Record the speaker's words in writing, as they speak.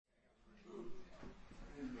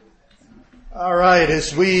All right,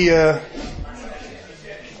 as we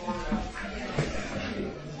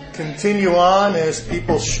continue on, as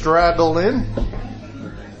people straggle in,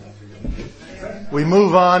 we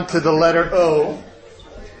move on to the letter O,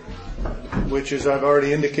 which, as I've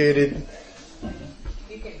already indicated,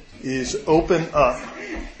 is open up.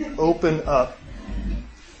 Open up.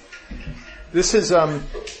 This is one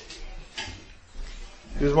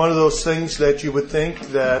of those things that you would think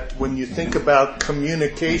that when you think about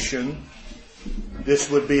communication,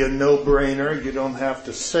 this would be a no-brainer. You don't have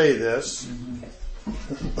to say this,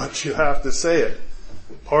 but you have to say it.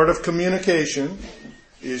 Part of communication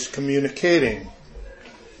is communicating,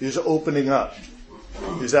 is opening up,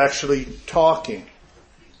 is actually talking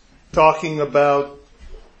about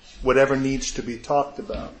whatever needs to be talked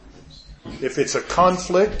about. If it's a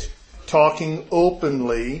conflict, talking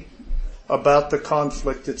openly about the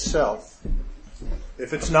conflict itself.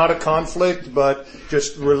 If it's not a conflict, but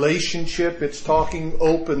just relationship, it's talking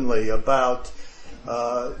openly about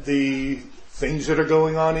the things that are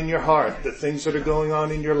going on in your heart, the things that are going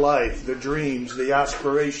on in your life, the dreams, the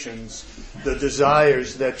aspirations, the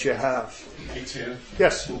desires that you have. Hey, Tim.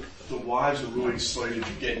 Yes? The wives are really excited you're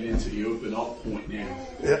getting into the open up point now.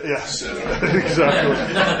 Yeah. So.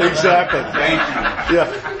 Exactly. Thank you.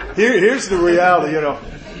 Yeah. Here's the reality,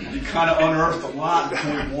 You kind of unearthed a lot in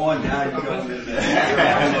point one. Now you're going into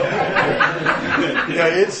that. Yeah,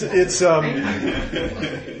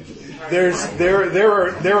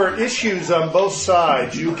 there are issues on both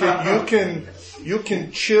sides. You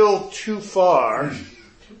can chill too far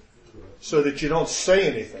so that you don't say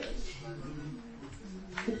anything.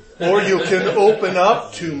 Or you can open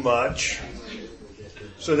up too much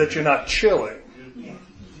so that you're not chilling. Yeah.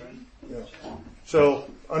 So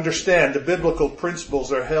understand, the biblical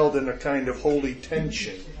principles are held in a kind of holy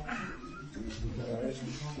tension.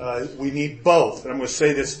 We need both. I'm going to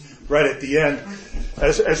say this right at the end.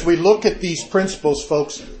 As we look at these principles,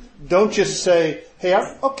 folks, don't just say, hey,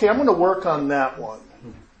 I'm going to work on that one.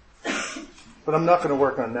 But I'm not going to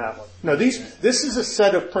work on that one. No, this is a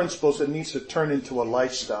set of principles that needs to turn into a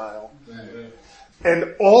lifestyle.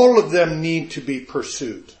 And all of them need to be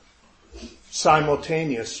pursued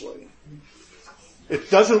simultaneously.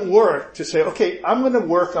 It doesn't work to say, okay, I'm going to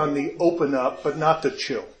work on the open up, but not the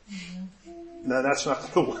chill. No, that's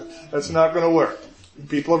not going to work. That's not going to work.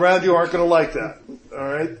 People around you aren't going to like that. All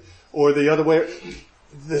right? Or the other way.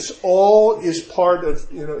 This all is part of,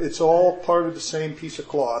 it's all part of the same piece of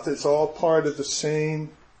cloth. It's all part of the same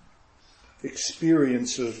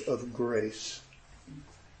experience of grace.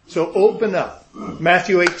 So open up.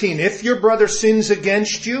 Matthew 18. If your brother sins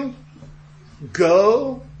against you,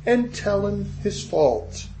 go and tell him his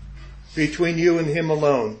fault between you and him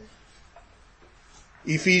alone.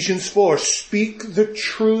 Ephesians 4. Speak the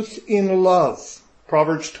truth in love.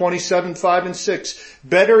 Proverbs 27:5 and 6.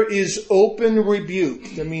 Better is open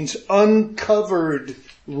rebuke, that means uncovered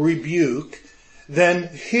rebuke, than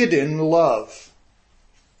hidden love.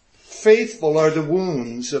 Faithful are the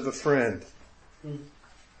wounds of a friend.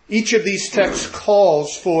 Each of these texts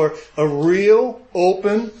calls for a real,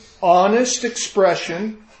 open, honest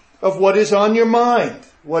expression of what is on your mind,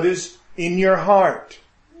 what is in your heart.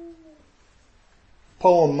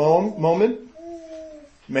 Poem moment.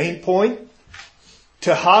 Main point.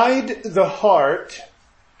 To hide the heart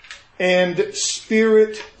and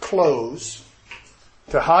spirit close,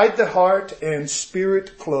 does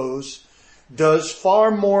far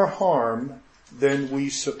more harm than we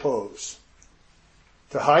suppose.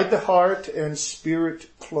 To hide the heart and spirit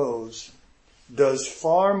close does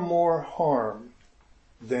far more harm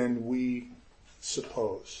than we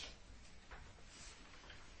suppose.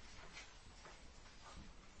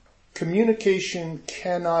 Communication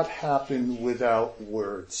cannot happen without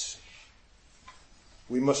words.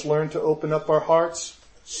 We must learn to open up our hearts,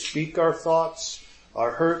 speak our thoughts,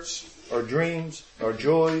 our hurts, our dreams, our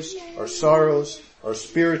joys, our sorrows, our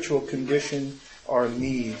spiritual condition, our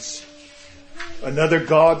needs. Another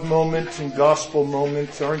God moment and gospel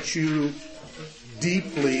moment. Aren't you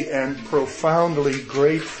deeply and profoundly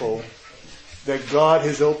grateful that God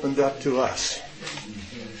has opened up to us?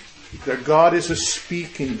 That God is a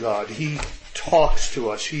speaking God. He talks to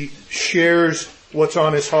us. He shares what's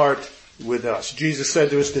on his heart with us. Jesus said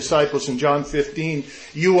to his disciples in John 15,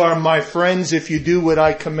 you are my friends if you do what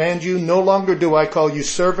I command you. No longer do I call you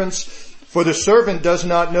servants, for the servant does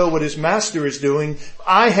not know what his master is doing.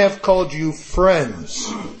 I have called you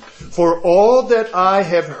friends. For all that I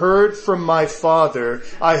have heard from my Father,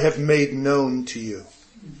 I have made known to you.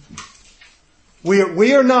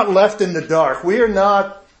 We are not left in the dark. We are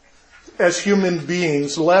not as human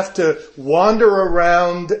beings, left to wander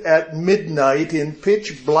around at midnight in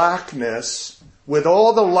pitch blackness with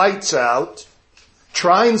all the lights out,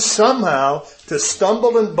 trying somehow to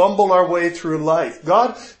stumble and bumble our way through life.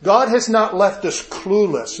 God has not left us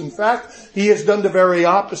clueless. In fact, He has done the very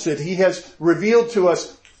opposite. He has revealed to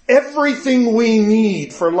us everything we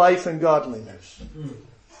need for life and godliness.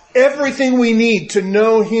 Everything we need to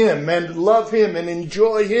know Him and love Him and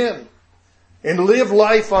enjoy Him and live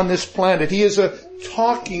life on this planet. He is a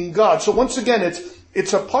talking God. So once again,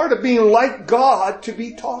 it's a part of being like God to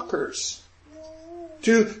be talkers.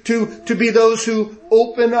 To be those who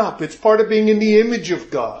open up. It's part of being in the image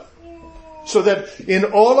of God. So that in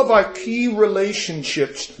all of our key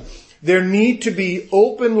relationships, there need to be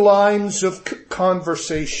open lines of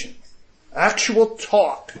conversation. Actual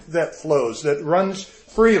talk that flows, that runs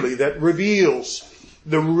freely, that reveals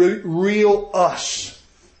the real us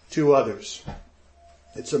to others.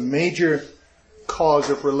 It's a major cause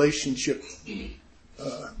of relationship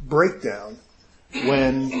breakdown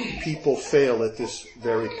when people fail at this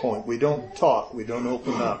very point. We don't talk, we don't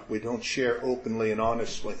open up, we don't share openly and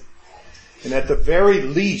honestly. And at the very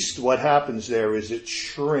least, what happens there is it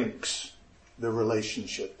shrinks the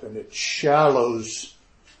relationship and it shallows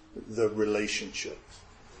the relationship.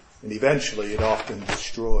 And eventually it often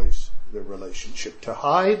destroys the relationship. To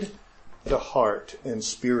hide the heart and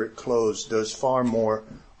spirit closed does far more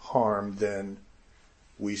harm than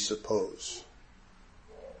we suppose.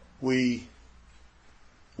 We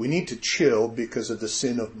need to chill because of the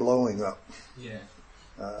sin of blowing up. Yeah.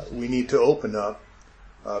 We need to open up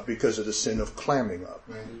because of the sin of clamming up.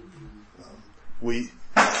 We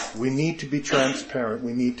need to be transparent.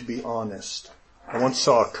 We need to be honest. I once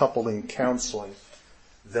saw a couple in counseling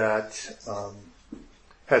that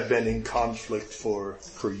had been in conflict for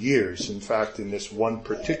years. In fact, in this one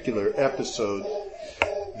particular episode,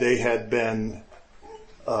 there had been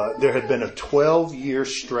a 12-year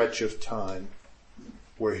stretch of time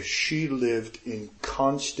where she lived in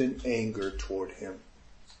constant anger toward him.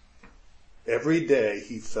 Every day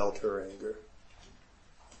he felt her anger.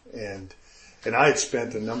 And I had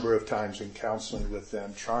spent a number of times in counseling with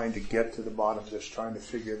them trying to get to the bottom of this, trying to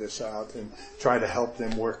figure this out and trying to help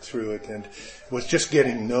them work through it, and was just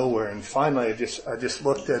getting nowhere. And finally I just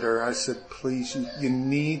looked at her. I said, please, you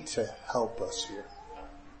need to help us here.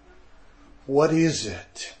 What is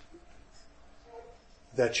it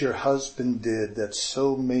that your husband did that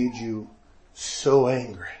so made you so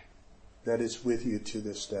angry that is with you to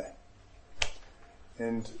this day?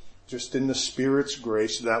 And just in the Spirit's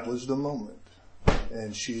grace, that was the moment.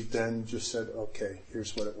 And she then just said, okay,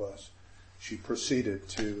 here's what it was. She proceeded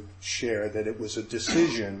to share that it was a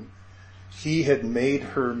decision he had made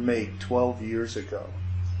her make 12 years ago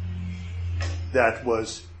that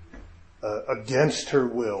was against her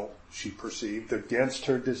will, she perceived, against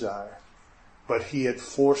her desire. But he had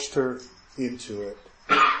forced her into it.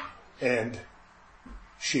 And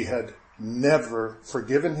she had never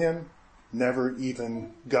forgiven him, never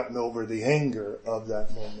even gotten over the anger of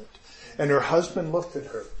that moment. And her husband looked at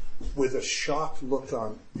her with a shocked look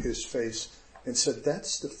on his face and said,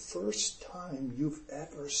 that's the first time you've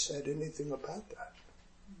ever said anything about that.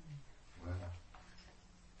 Wow.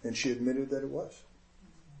 And she admitted that it was.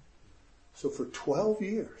 So for 12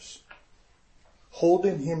 years,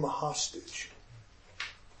 holding him hostage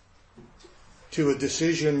to a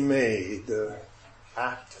decision made, an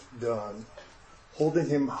act done, holding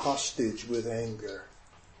him hostage with anger,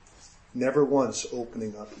 never once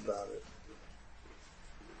opening up about it.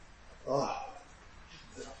 Oh,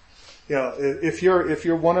 if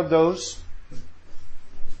you're one of those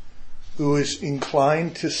who is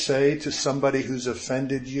inclined to say to somebody who's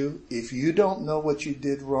offended you, if you don't know what you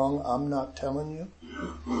did wrong, I'm not telling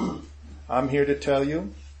you. I'm here to tell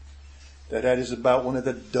you that is about one of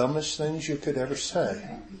the dumbest things you could ever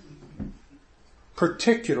say.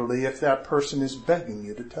 Particularly if that person is begging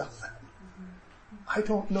you to tell them. I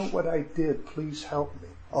don't know what I did. Please help me.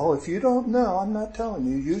 Oh, if you don't know, I'm not telling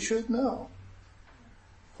you. You should know.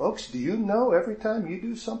 Folks, do you know every time you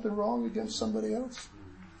do something wrong against somebody else?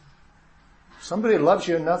 Somebody loves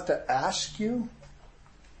you enough to ask you?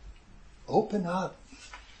 Open up.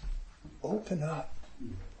 Open up.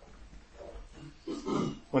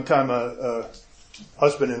 One time a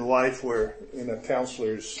husband and wife were in a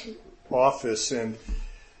counselor's office, and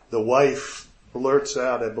the wife blurts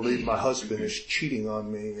out, I believe my husband is cheating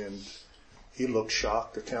on me, and he looked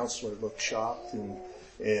shocked. The counselor looked shocked,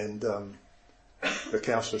 and the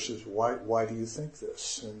counselor says, why do you think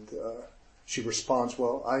this? And she responds,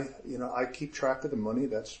 well, I keep track of the money.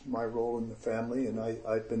 That's my role in the family, and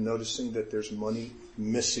I've been noticing that there's money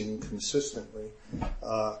missing consistently.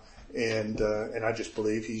 And I just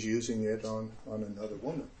believe he's using it on another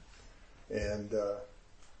woman. And the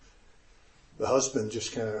husband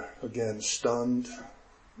just kind of, again, stunned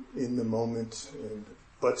in the moment,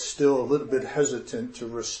 but still a little bit hesitant to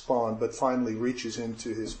respond, but finally reaches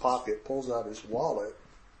into his pocket, pulls out his wallet,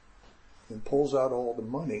 and pulls out all the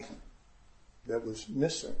money that was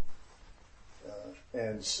missing,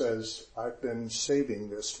 and says, "I've been saving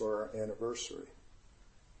this for our anniversary."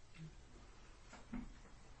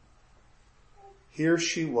 Here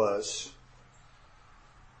she was,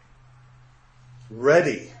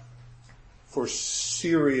 ready for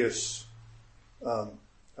serious,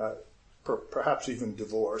 perhaps even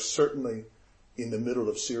divorce, certainly in the middle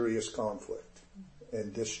of serious conflict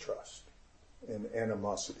and distrust and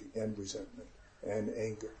animosity and resentment and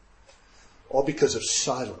anger. All because of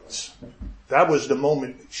silence. That was the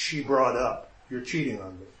moment she brought up, "You're cheating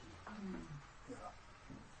on me."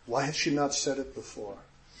 Why had she not said it before?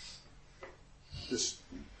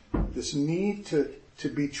 This need to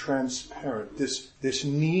be transparent, this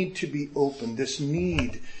need to be open, this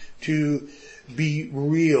need to be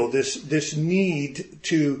real, this need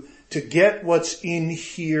to get what's in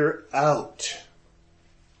here out.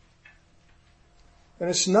 And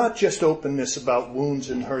it's not just openness about wounds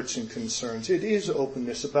and hurts and concerns. It is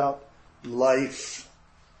openness about life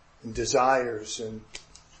and desires and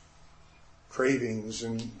cravings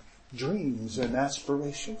and dreams and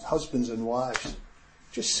aspirations. Husbands and wives,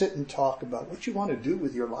 just sit and talk about what you want to do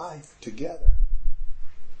with your life together.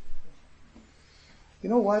 You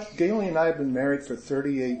know what? Gailey and I have been married for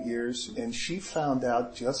 38 years, and she found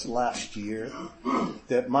out just last year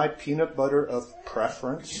that my peanut butter of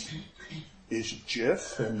preference is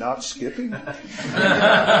Jif and not Skippy.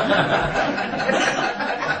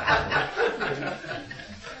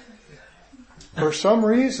 For some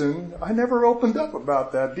reason, I never opened up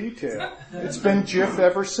about that detail. It's been Jif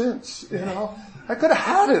ever since, you know. I could have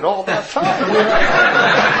had it all that time. You know?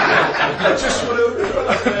 I just would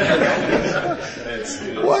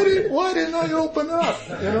have. Why didn't I open up?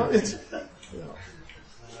 You know, it's. You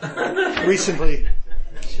know. Recently,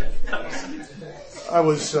 I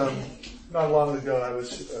was not long ago. I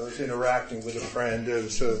was interacting with a friend. There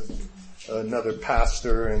was another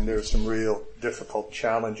pastor, and there's some real difficult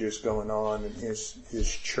challenges going on in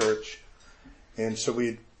his church, and so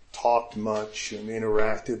we talked much and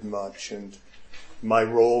interacted much, and my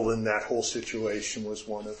role in that whole situation was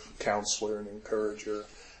one of counselor and encourager.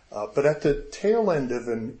 But at the tail end of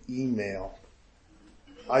an email,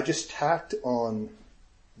 I just tacked on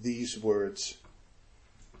these words: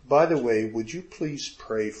 "By the way, would you please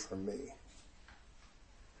pray for me?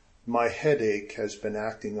 My headache has been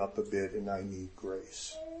acting up a bit and I need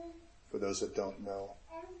grace." For those that don't know,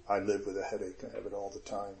 I live with a headache. I have it all the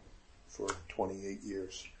time for 28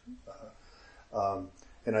 years.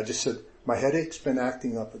 And I just said, "My headache's been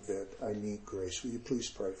acting up a bit. I need grace. Will you please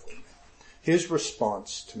pray for me?" His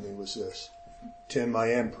response to me was this: "Tim,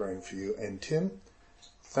 I am praying for you. And Tim,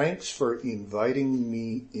 thanks for inviting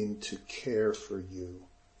me into care for you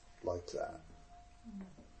like that."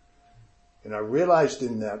 And I realized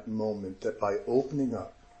in that moment that by opening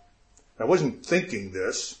up, I wasn't thinking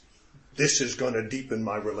this is going to deepen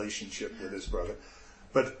my relationship with his brother,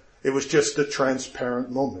 but it was just a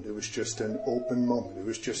transparent moment. It was just an open moment. It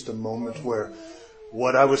was just a moment where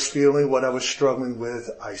what I was feeling, what I was struggling with,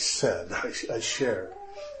 I said, I shared.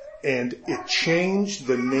 And it changed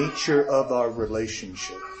the nature of our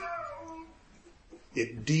relationship.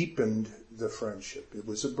 It deepened the friendship. It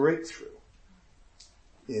was a breakthrough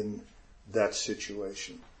in that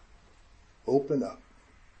situation. Open up.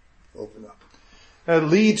 Open up. That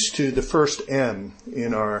leads to the first M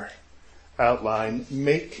in our outline: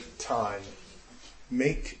 make time.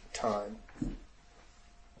 Make time.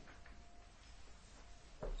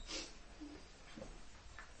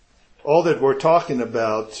 All that we're talking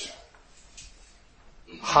about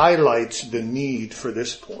highlights the need for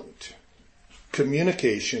this point.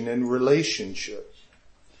 Communication and relationship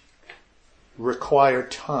require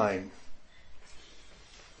time.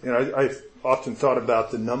 You know, I've often thought about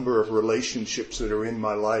the number of relationships that are in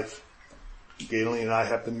my life. Gailey and I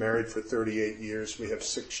have been married for 38 years. We have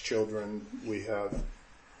 6 children. We have,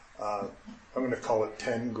 I'm going to call it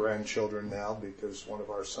 10 grandchildren now, because one of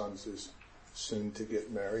our sons is soon to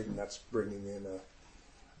get married, and that's bringing in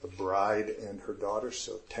a bride and her daughter,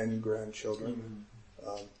 so 10 grandchildren.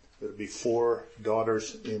 There'll be 4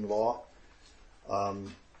 daughters-in-law,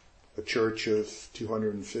 a church of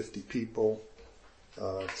 250 people,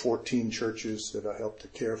 14 churches that I help to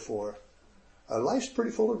care for. Life's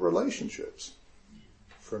pretty full of relationships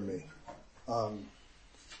for me.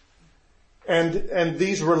 And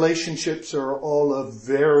these relationships are all of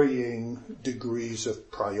varying degrees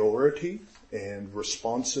of priority and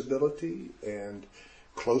responsibility and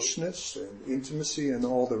closeness and intimacy and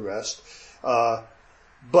all the rest.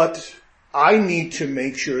 But I need to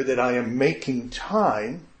make sure that I am making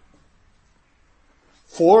time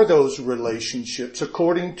for those relationships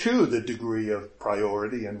according to the degree of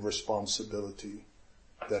priority and responsibility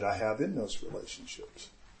that I have in those relationships.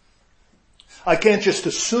 I can't just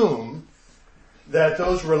assume that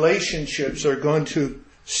those relationships are going to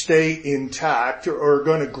stay intact or are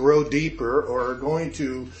going to grow deeper or are going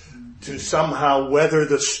to somehow weather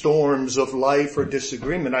the storms of life or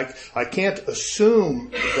disagreement. I can't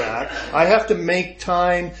assume that. I have to make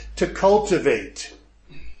time to cultivate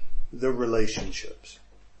the relationships.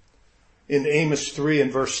 In Amos 3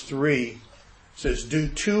 and verse 3, it says, "Do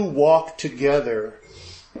two walk together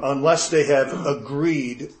unless they have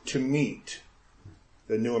agreed to meet?"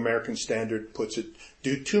 The New American Standard puts it,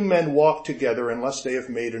 "Do two men walk together unless they have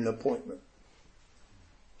made an appointment?"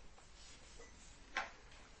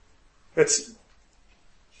 It's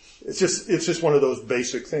just one of those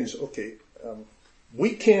basic things. Okay,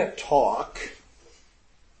 we can't talk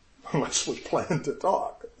unless we plan to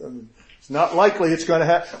talk. I mean, it's not likely it's going to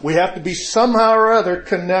happen. We have to be somehow or other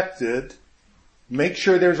connected. Make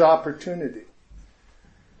sure there's opportunity.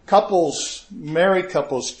 Married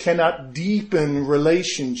couples cannot deepen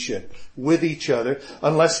relationship with each other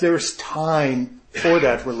unless there's time for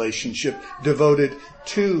that relationship devoted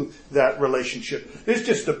to that relationship. It's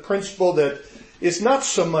just a principle that is not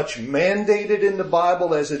so much mandated in the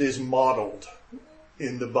Bible as it is modeled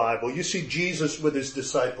in the Bible. You see Jesus with his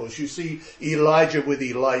disciples. You see Elijah with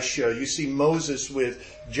Elisha. You see Moses with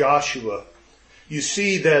Joshua. You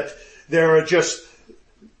see that there are just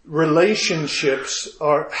relationships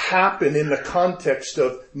happen in the context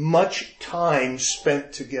of much time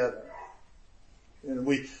spent together.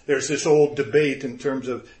 There's this old debate in terms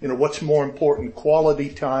of, what's more important, quality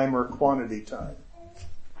time or quantity time.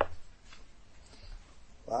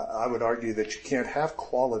 I would argue that you can't have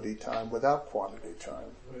quality time without quantity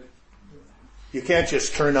time. You can't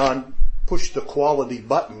just push the quality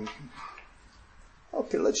button.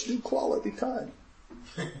 Okay, let's do quality time.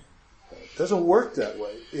 It doesn't work that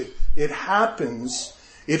way. It happens,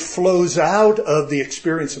 it flows out of the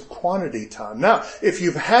experience of quantity time. Now, if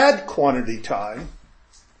you've had quantity time,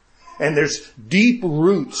 and there's deep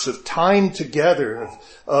roots of time together,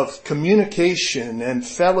 of communication and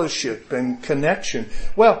fellowship and connection,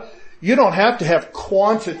 well, you don't have to have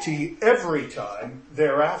quantity every time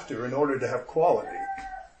thereafter in order to have quality.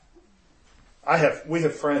 We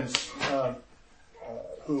have friends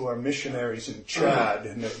who are missionaries in Chad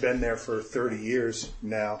and have been there for 30 years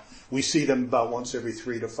now. We see them about once every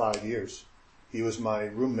 3 to 5 years. He was my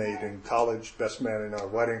roommate in college, best man in our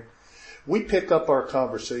wedding. We pick up our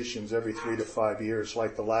conversations every 3 to 5 years,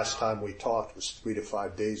 like the last time we talked was 3 to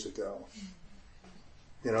 5 days ago.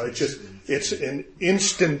 It's an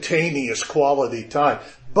instantaneous quality time.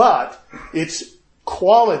 But it's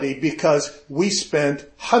quality because we spent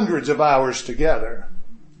hundreds of hours together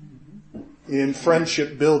in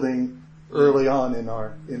friendship building early on in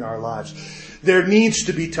our lives. There needs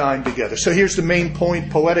to be time together. So here's the main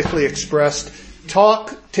point poetically expressed.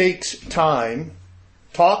 Talk takes time.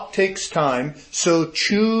 Talk takes time, so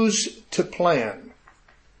choose to plan.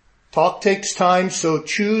 Talk takes time, so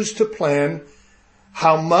choose to plan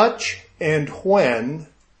how much and when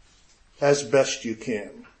as best you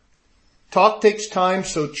can. Talk takes time,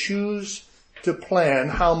 so choose to plan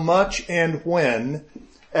how much and when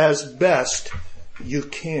as best you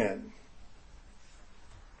can.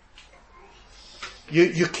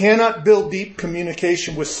 You cannot build deep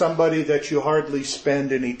communication with somebody that you hardly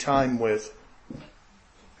spend any time with.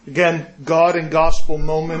 Again, God and gospel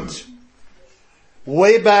moment.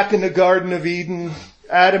 Way back in the Garden of Eden,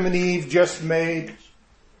 Adam and Eve just made.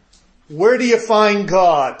 Where do you find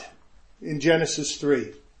God in Genesis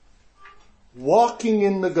 3? Walking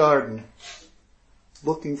in the garden,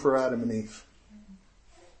 looking for Adam and Eve.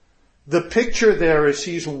 The picture there is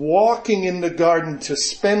he's walking in the garden to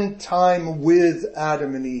spend time with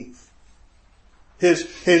Adam and Eve.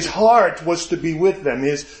 His heart was to be with them.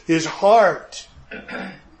 His heart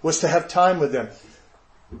was to have time with them.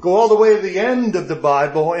 Go all the way to the end of the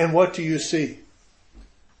Bible, and what do you see?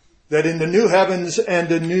 That in the new heavens and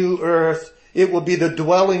the new earth, it will be the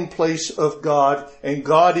dwelling place of God, and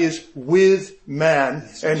God is with man,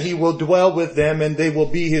 and he will dwell with them, and they will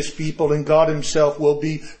be his people, and God himself will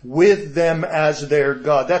be with them as their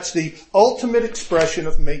God. That's the ultimate expression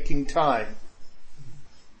of making time.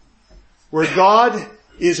 Where God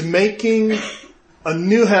is making a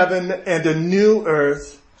new heaven and a new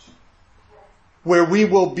earth, where we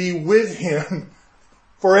will be with Him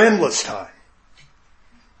for endless time.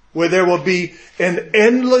 Where there will be an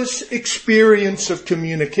endless experience of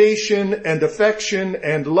communication and affection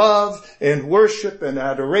and love and worship and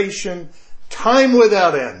adoration, time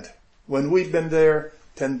without end. When we've been there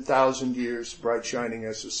 10,000 years, bright shining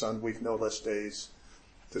as the sun, we've no less days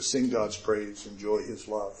to sing God's praise, enjoy His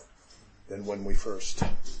love, than when we first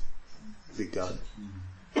begun.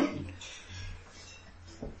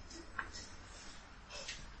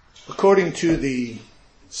 According to the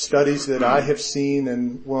studies that I have seen,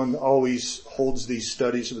 and one always holds these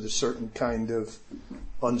studies with a certain kind of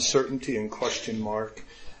uncertainty and question mark,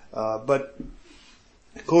 but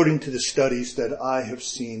according to the studies that I have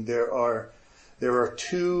seen, there are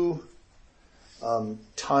two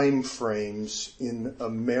time frames in a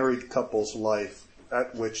married couple's life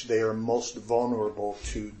at which they are most vulnerable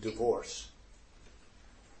to divorce.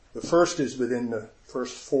 The first is within the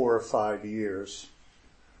first 4 or 5 years,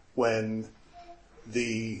 when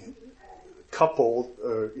the couple,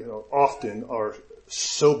 often are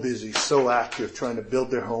so busy, so active, trying to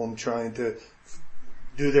build their home, trying to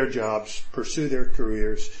do their jobs, pursue their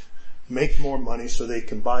careers, make more money so they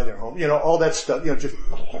can buy their home. All that stuff, just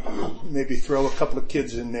maybe throw a couple of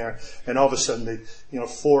kids in there, and all of a sudden they,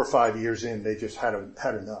 4 or 5 years in, they just had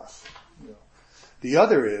enough. The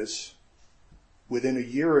other is within a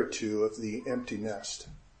year or two of the empty nest.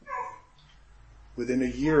 Within a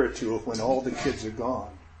year or two of when all the kids are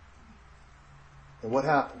gone. And what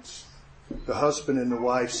happens? The husband and the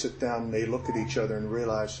wife sit down and they look at each other and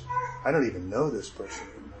realize, I don't even know this person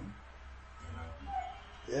anymore.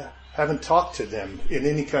 Yeah. Haven't talked to them in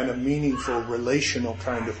any kind of meaningful, relational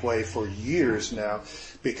kind of way for years now,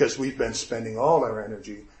 because we've been spending all our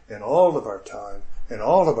energy and all of our time and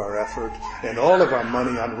all of our effort and all of our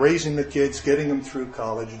money on raising the kids, getting them through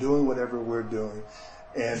college, doing whatever we're doing.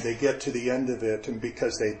 And they get to the end of it, and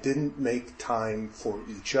because they didn't make time for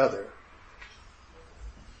each other,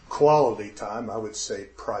 quality time, I would say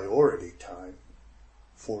priority time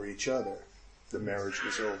for each other, the marriage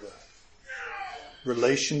was over.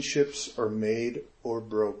 Relationships are made or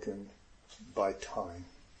broken by time.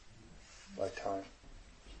 By time.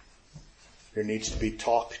 There needs to be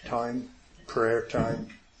talk time, prayer time,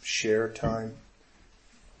 share time,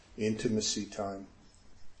 intimacy time.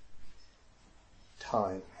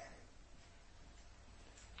 Time.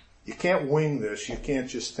 You can't wing this. You can't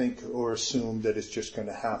just think or assume that it's just going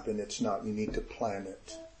to happen. It's not. You need to plan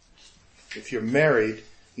it. If you're married,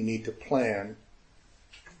 you need to plan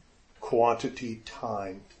quantity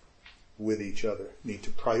time with each other. You need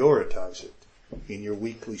to prioritize it in your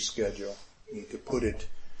weekly schedule. You need to put it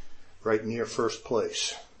right near first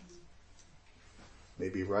place.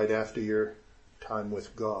 Maybe right after your time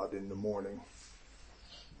with God in the morning.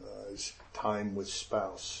 Is time with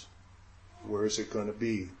spouse. Where is it going to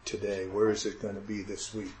be today? Where is it going to be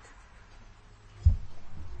this week?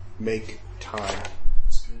 Make time.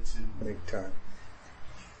 Make time.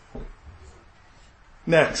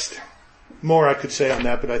 Next. More I could say on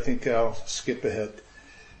that, but I think I'll skip ahead.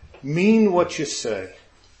 Mean what you say.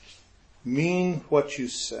 Mean what you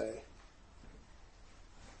say.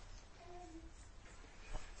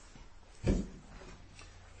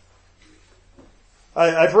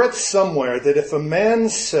 I've read somewhere that if a man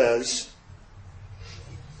says,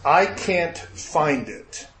 I can't find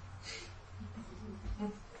it,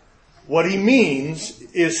 what he means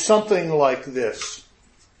is something like this.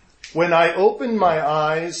 When I opened my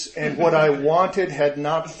eyes and what I wanted had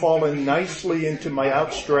not fallen nicely into my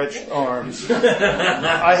outstretched arms,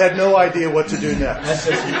 I had no idea what to do next. That's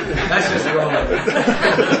just wrong.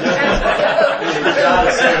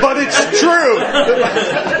 But it's true.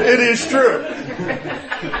 It is true.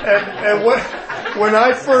 And when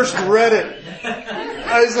I first read it,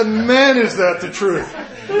 I said, man, is that the truth?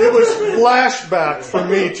 It was flashback for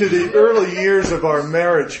me to the early years of our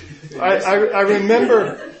marriage.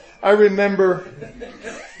 I remember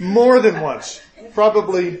more than once,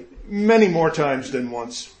 probably many more times than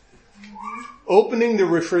once, opening the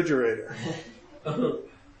refrigerator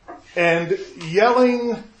and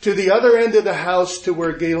yelling to the other end of the house to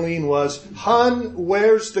where Gayleen was, "Hon,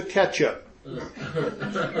 where's the ketchup?"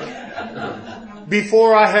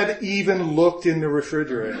 Before I had even looked in the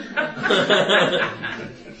refrigerator.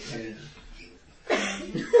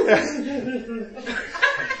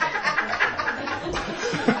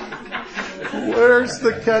 Where's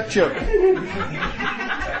the ketchup?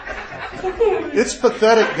 It's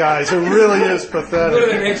pathetic, guys. It really is pathetic. Go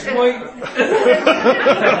to the next point.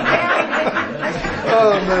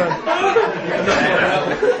 Oh, man.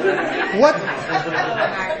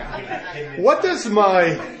 What does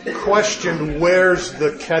my question, where's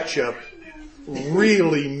the ketchup,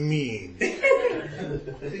 really mean?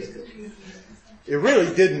 It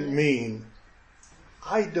really didn't mean,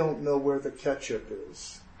 I don't know where the ketchup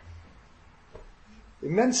is. It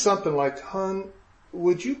meant something like, hon,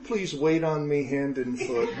 would you please wait on me hand and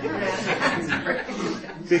foot?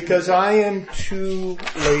 Because I am too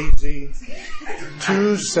lazy,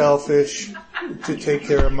 too selfish to take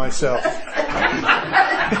care of myself.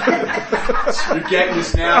 You're getting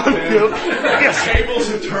this now, man. Yes. Tables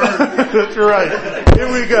have turned. That's right.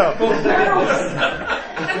 Here we go.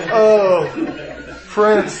 Oh,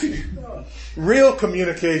 friends, real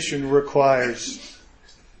communication requires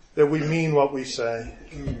that we mean what we say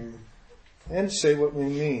and say what we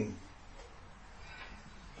mean.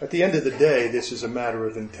 At the end of the day, this is a matter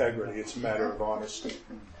of integrity. It's a matter of honesty.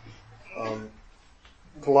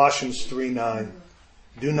 Colossians 3:9.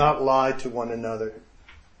 Do not lie to one another,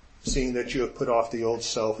 seeing that you have put off the old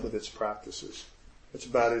self with its practices. It's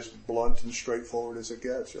about as blunt and straightforward as it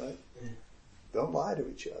gets, right? Don't lie to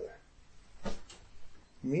each other.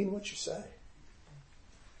 Mean what you say.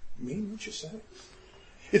 Mean what you say.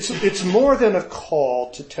 It's more than a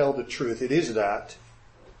call to tell the truth. It is that.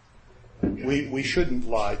 We shouldn't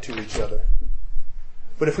lie to each other.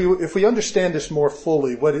 But if we understand this more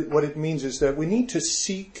fully, what it means is that we need to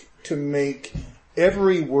seek to make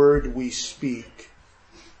every word we speak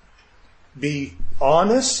be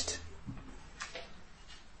honest,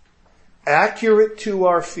 accurate to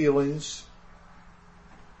our feelings,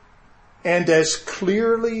 and as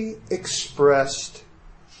clearly expressed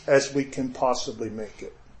as we can possibly make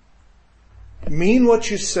it. Mean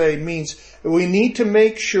what you say means we need to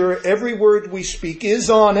make sure every word we speak is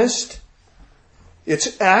honest,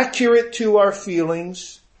 it's accurate to our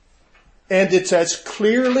feelings, and it's as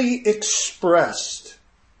clearly expressed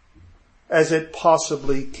as it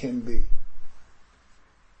possibly can be.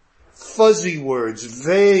 Fuzzy words,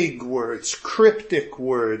 vague words, cryptic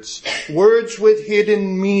words, words with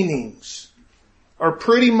hidden meanings are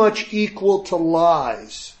pretty much equal to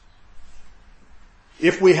lies.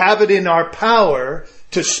 If we have it in our power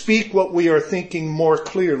to speak what we are thinking more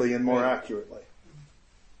clearly and more accurately.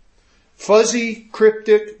 Fuzzy,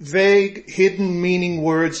 cryptic, vague, hidden meaning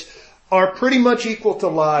words are pretty much equal to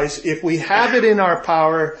lies if we have it in our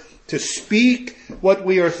power to speak what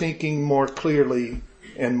we are thinking more clearly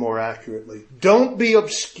and more accurately. Don't be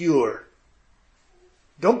obscure.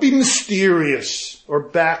 Don't be mysterious or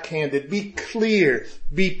backhanded. Be clear,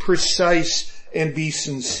 be precise, and be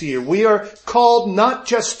sincere. We are called not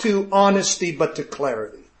just to honesty, but to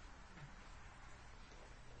clarity.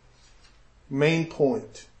 Main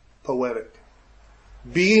point, poetic.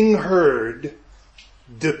 Being heard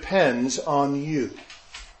depends on you.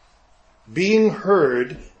 Being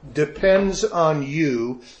heard depends on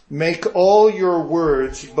you. Make all your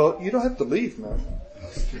words, but you don't have to leave, man.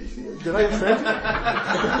 Did I offend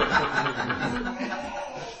you?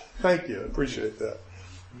 Thank you. I appreciate that.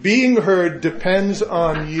 Being heard depends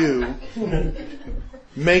on you.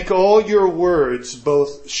 Make all your words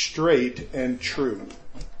both straight and true.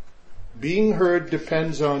 Being heard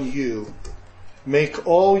depends on you. Make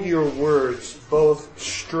all your words both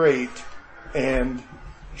straight and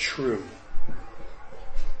true.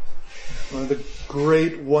 One of the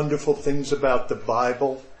great, wonderful things about the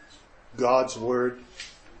Bible, God's Word,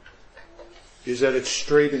 is that it's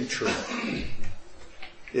straight and true.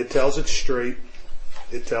 It tells it straight.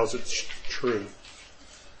 It tells it true.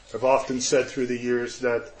 I've often said through the years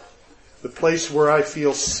that the place where I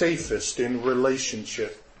feel safest in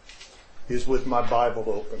relationship is with my Bible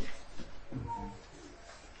open.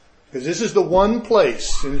 Because this is the one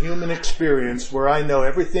place in human experience where I know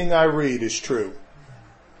everything I read is true.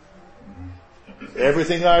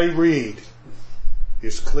 Everything I read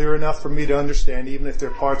is clear enough for me to understand. Even if there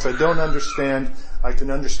are parts I don't understand, I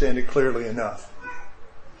can understand it clearly enough.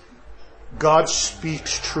 God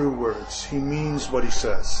speaks true words. He means what he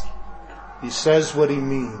says. He says what he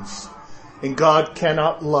means. And God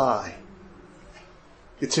cannot lie.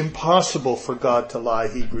 It's impossible for God to lie,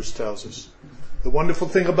 Hebrews tells us. The wonderful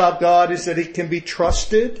thing about God is that he can be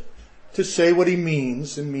trusted to say what he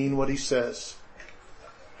means and mean what he says.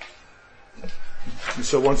 And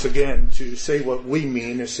so once again, to say what we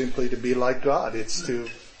mean is simply to be like God. It's to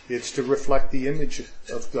reflect the image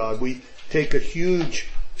of God. We take a huge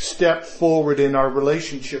step forward in our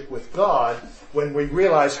relationship with God when we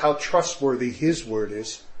realize how trustworthy his word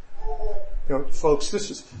is. You know, folks,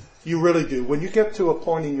 you really do. When you get to a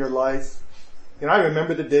point in your life, I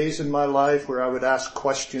remember the days in my life where I would ask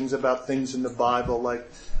questions about things in the Bible like,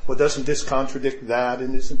 well, doesn't this contradict that?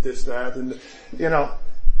 And isn't this that? And,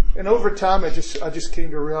 and over time I just came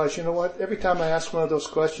to realize, you know what? Every time I ask one of those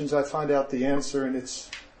questions, I find out the answer, and it's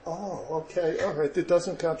Oh, okay, all right. It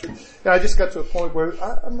doesn't contradict. Yeah, I just got to a point where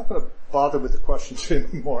I'm not going to bother with the questions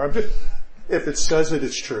anymore. If it says it,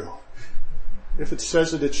 it's true. If it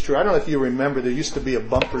says it, it's true. I don't know if you remember, there used to be a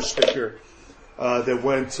bumper sticker that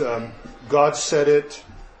went, God said it,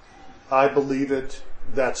 I believe it,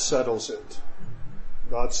 that settles it.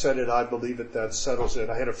 God said it, I believe it, that settles it.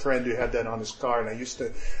 I had a friend who had that on his car, and I used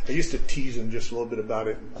to tease him just a little bit about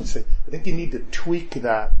it. I'd say, I think you need to tweak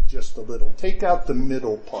that just a little. Take out the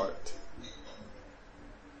middle part.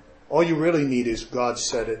 All you really need is God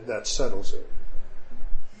said it, that settles it.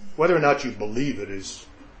 Whether or not you believe it is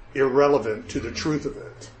irrelevant to the truth of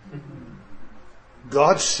it.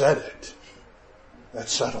 God said it, that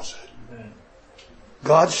settles it.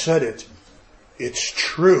 God said it, it's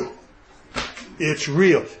true. It's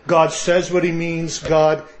real. God says what He means.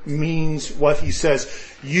 God means what He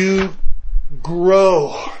says. You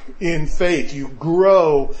grow in faith. You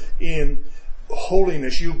grow in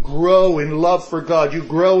holiness. You grow in love for God. You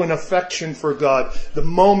grow in affection for God. The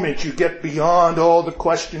moment you get beyond all the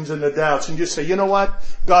questions and the doubts and just say, you know what?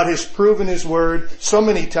 God has proven His word so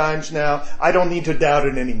many times now, I don't need to doubt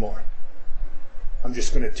it anymore. I'm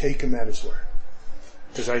just going to take Him at His word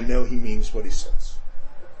because I know He means what He says.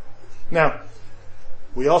 Now,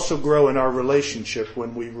 we also grow in our relationship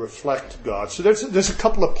when we reflect God. So there's a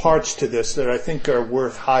couple of parts to this that I think are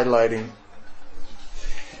worth highlighting.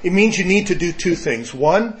 It means you need to do two things.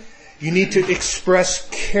 One, you need to express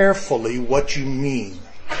carefully what you mean.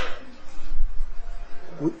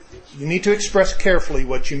 You need to express carefully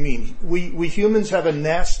what you mean. We humans have a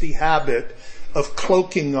nasty habit of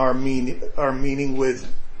cloaking our meaning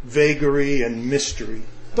with vagary and mystery.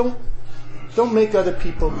 Don't make other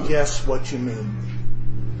people guess what you mean.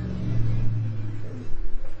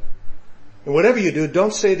 And whatever you do,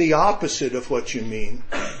 don't say the opposite of what you mean,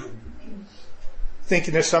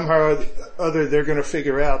 thinking that somehow or other they're going to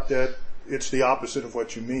figure out that it's the opposite of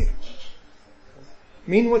what you mean.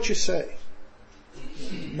 Mean what you say.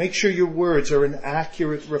 Make sure your words are an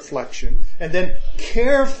accurate reflection, and then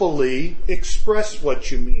carefully express what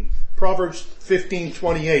you mean. Proverbs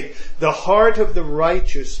 15:28. The heart of the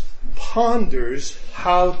righteous ponders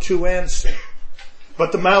how to answer,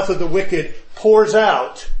 but the mouth of the wicked pours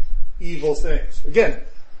out evil things. Again,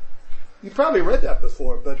 you probably read that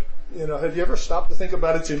before, but have you ever stopped to think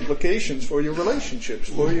about its implications for your relationships,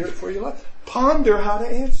 for your life? Ponder how to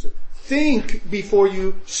answer. Think before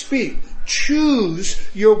you speak. Choose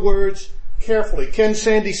your words carefully. Ken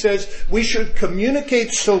Sande says we should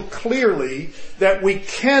communicate so clearly that we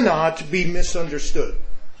cannot be misunderstood.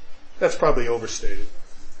 That's probably overstated,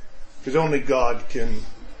 because only God can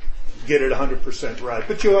get it 100% right.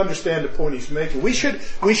 But you understand the point he's making. We should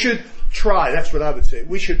try, that's what I would say.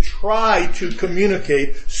 We should try to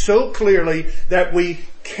communicate so clearly that we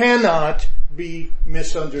cannot be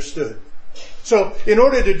misunderstood. So in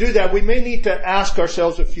order to do that, we may need to ask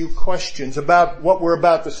ourselves a few questions about what we're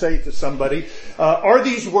about to say to somebody. Are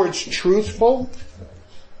these words truthful?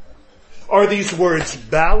 Are these words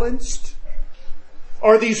balanced?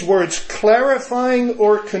 Are these words clarifying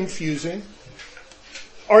or confusing?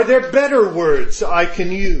 Are there better words I can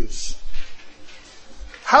use?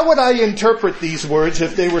 How would I interpret these words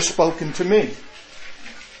if they were spoken to me?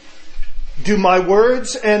 Do my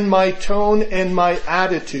words and my tone and my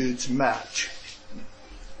attitudes match?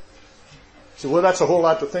 So, well, that's a whole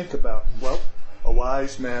lot to think about. Well, a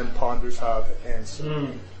wise man ponders how to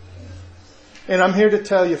answer. And I'm here to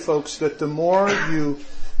tell you, folks, that the more you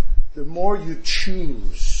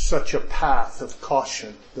choose such a path of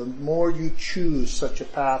caution, the more you choose such a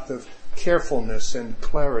path of carefulness and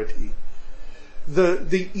clarity,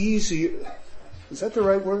 the easier, is that the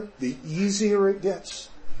right word? The easier it gets,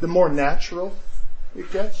 the more natural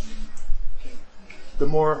it gets, the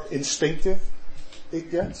more instinctive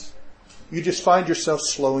it gets. You just find yourself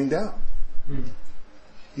slowing down.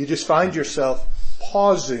 You just find yourself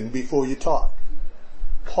pausing before you talk,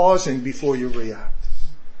 pausing before you react.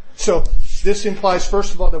 So this implies,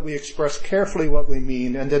 first of all, that we express carefully what we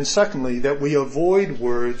mean, and then secondly, that we avoid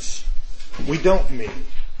words we don't mean.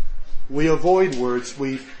 We avoid words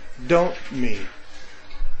we don't mean.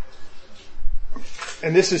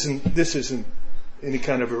 And this isn't any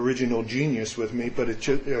kind of original genius with me, but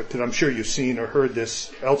because I'm sure you've seen or heard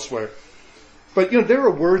this elsewhere. But there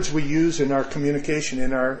are words we use in our communication,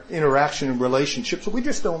 in our interaction and relationships that we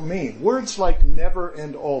just don't mean. Words like never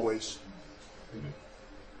and always.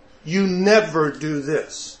 You never do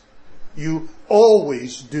this. You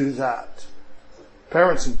always do that.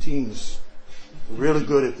 Parents and teens are really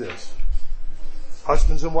good at this.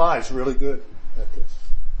 Husbands and wives are really good at this.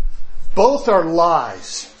 Both are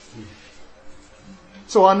lies.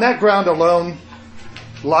 So on that ground alone,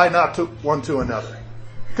 Lie not to one to another.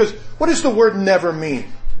 Because what does the word never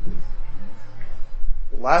mean?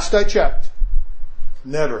 Last I checked,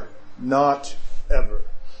 never, not ever.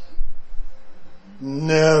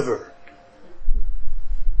 Never.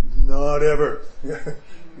 Not ever.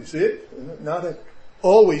 You see it? Not ever.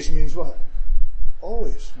 Always means what?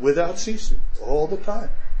 Always. Without ceasing. All the time.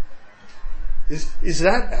 Is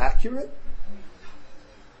that accurate?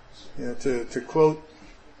 To quote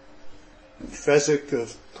Fezzik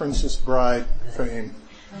of Princess Bride fame,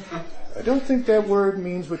 I don't think that word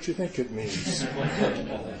means what you think it means.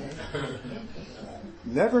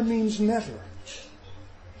 Never means never.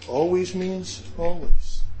 Always means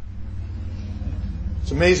always.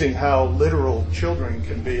 It's amazing how literal children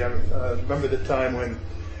can be. I remember the time when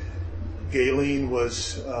Gayleen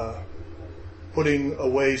was putting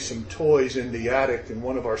away some toys in the attic, and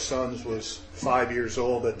one of our sons was 5 years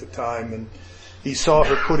old at the time, and he saw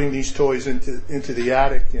her putting these toys into the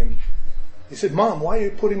attic, and he said, "Mom, why are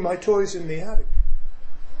you putting my toys in the attic?"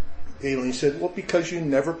 Gayleen said, "Well, because you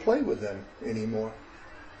never play with them anymore."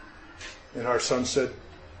 And our son said,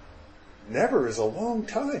 "Never is a long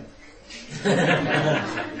time." It's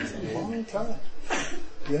a long time.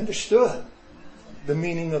 He understood the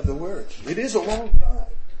meaning of the word. It is a long time.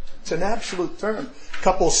 It's an absolute term.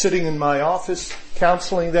 Couple sitting in my office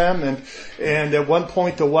counseling them, and at one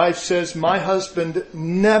point the wife says, "My husband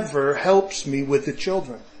never helps me with the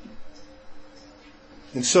children."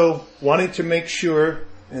 And so, wanting to make sure,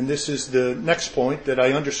 and this is the next point, that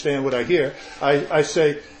I understand what I hear, I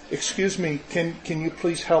say, "Excuse me, can you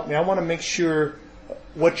please help me? I want to make sure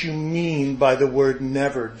what you mean by the word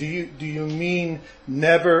never. Do you mean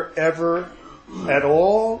never ever at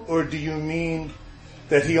all, or do you mean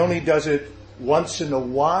that he only does it once in a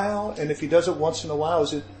while? And if he does it once in a while,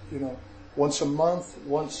 is it, once a month,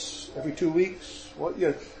 once every 2 weeks?" Well,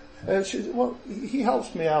 yeah. And she said, "Well, he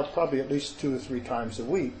helps me out probably at least 2 or 3 times a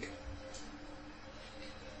week."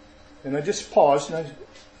 And I just paused, and I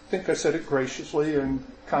think I said it graciously and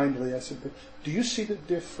kindly. I said, "But do you see the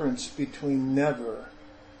difference between never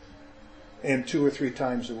and 2 or 3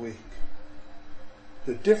 times a week?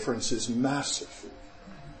 The difference is massive."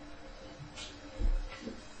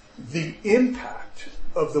 The impact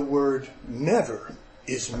of the word never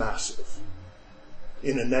is massive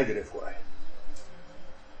in a negative way.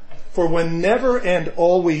 For when never and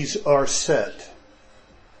always are said,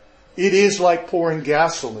 it is like pouring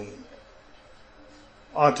gasoline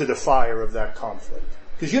onto the fire of that conflict.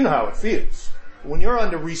 Because you know how it feels. When you're on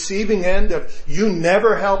the receiving end of, "You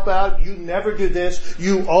never help out, you never do this,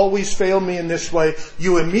 you always fail me in this way,"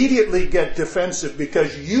 you immediately get defensive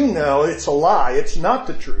because you know it's a lie, it's not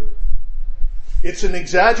the truth. It's an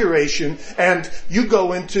exaggeration, and you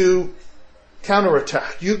go into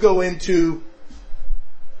counterattack. You go into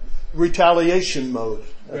retaliation mode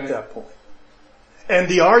at that point. And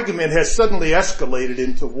the argument has suddenly escalated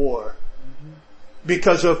into war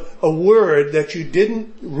because of a word that you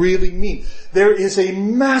didn't really mean. There is a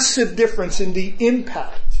massive difference in the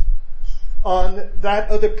impact on that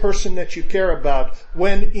other person that you care about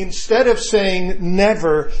when instead of saying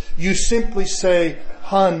never, you simply say,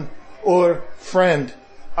 "Hun," or "Friend,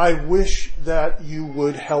 I wish that you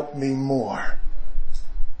would help me more."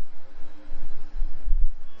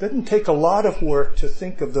 Doesn't take a lot of work to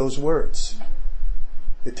think of those words.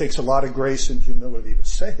 It takes a lot of grace and humility to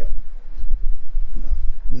say them.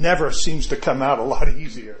 Never seems to come out a lot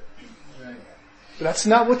easier. But that's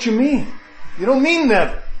not what you mean. You don't mean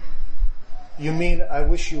never. You mean, "I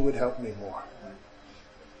wish you would help me more."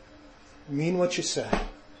 Mean what you say.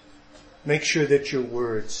 Make sure that your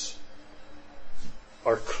words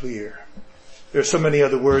are clear. There are so many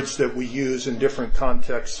other words that we use in different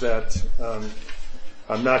contexts that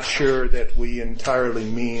I'm not sure that we entirely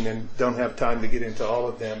mean, and don't have time to get into all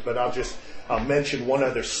of them, but I'll mention one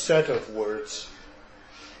other set of words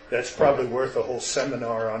that's probably worth a whole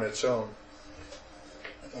seminar on its own.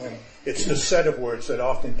 It's the set of words that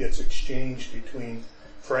often gets exchanged between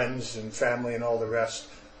friends and family and all the rest.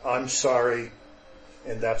 "I'm sorry,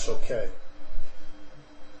 and that's okay."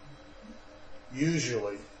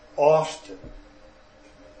 Usually, often,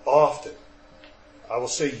 I will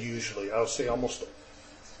say usually, I will say almost,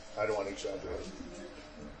 I don't want to exaggerate,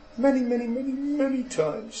 many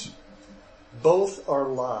times, both are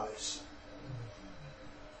lies.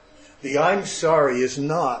 The "I'm sorry" is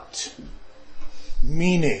not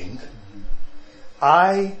meaning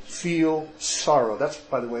I feel sorrow. That's,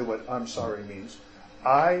 by the way, what "I'm sorry" means.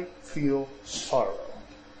 I feel sorrow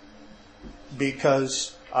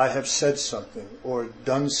because I have said something or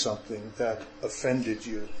done something that offended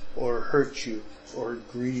you or hurt you or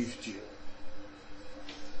grieved you.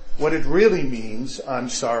 What it really means, I'm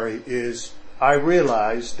sorry, is I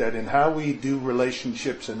realize that in how we do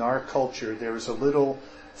relationships in our culture, there is a little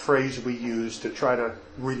phrase we use to try to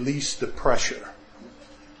release the pressure.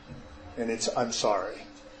 And it's, I'm sorry.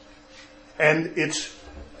 And it's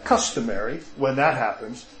customary, when that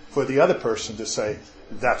happens, for the other person to say,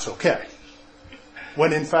 that's okay.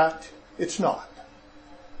 When in fact, it's not.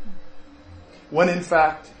 When in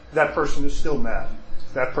fact, that person is still mad.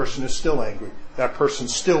 That person is still angry. That person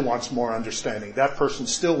still wants more understanding. That person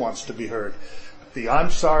still wants to be heard. The I'm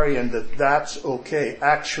sorry and the that's okay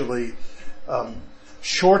actually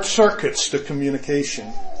short circuits the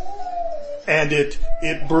communication. And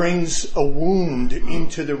it brings a wound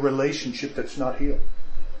into the relationship that's not healed.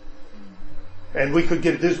 And we could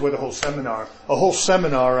get this with a whole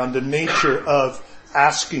seminar on the nature of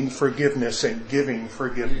asking forgiveness and giving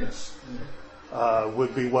forgiveness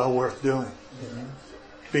would be well worth doing.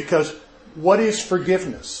 Because what is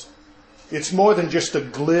forgiveness? It's more than just a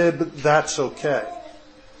glib, that's okay.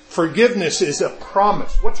 Forgiveness is a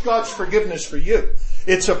promise. What's God's forgiveness for you?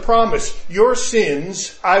 It's a promise. Your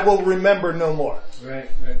sins I will remember no more. Right.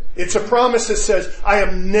 It's a promise that says, I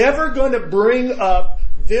am never going to bring up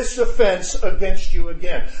this offense against you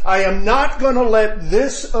again. I am not going to let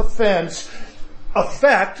this offense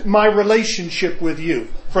affect my relationship with you.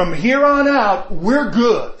 From here on out, we're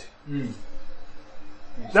good.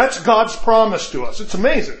 That's God's promise to us. It's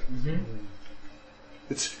amazing. Mm-hmm.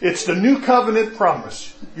 It's the new covenant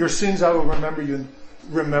promise. Your sins I will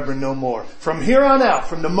remember no more. From here on out,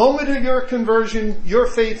 from the moment of your conversion, your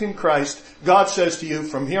faith in Christ, God says to you,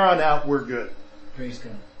 from here on out, we're good. Praise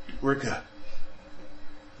God. We're good.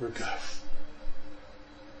 We're good.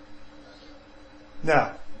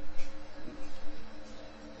 Now,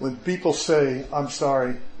 when people say, I'm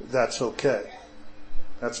sorry, that's okay,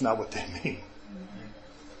 that's not what they mean.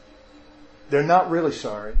 They're not really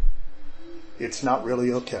sorry. It's not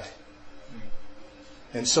really okay.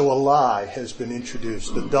 And so a lie has been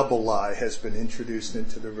introduced, a double lie has been introduced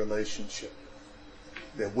into the relationship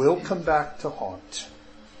that will come back to haunt.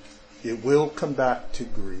 It will come back to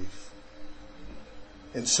grieve.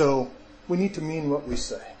 And so we need to mean what we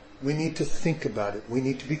say. We need to think about it. We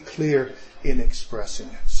need to be clear in expressing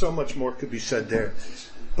it. So much more could be said there,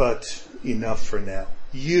 but enough for now.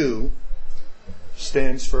 You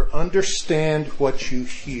stands for understand what you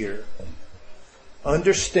hear.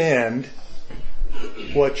 Understand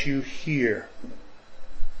what you hear.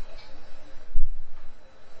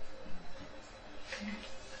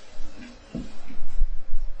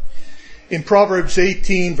 In Proverbs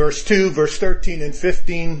 18, verse 2, verse 13 and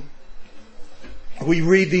 15, we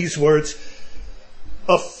read these words,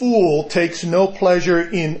 a fool takes no pleasure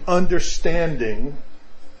in understanding,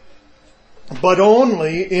 but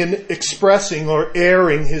only in expressing or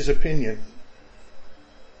airing his opinion.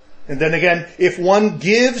 And then again, if one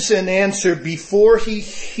gives an answer before he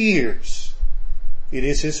hears, it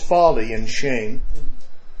is his folly and shame.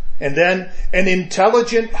 And then an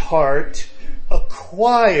intelligent heart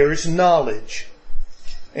acquires knowledge,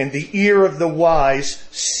 and the ear of the wise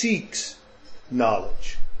seeks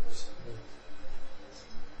knowledge.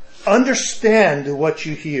 Understand what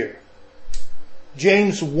you hear.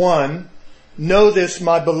 James 1, know this,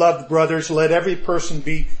 my beloved brothers, let every person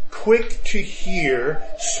be quick to hear,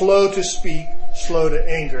 slow to speak, slow to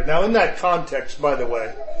anger. Now in that context, by the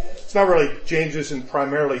way, it's not really, James isn't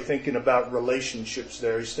primarily thinking about relationships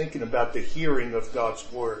there. He's thinking about the hearing of God's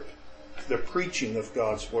Word, the preaching of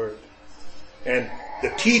God's Word. And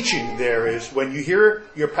the teaching there is when you hear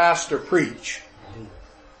your pastor preach,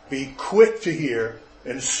 be quick to hear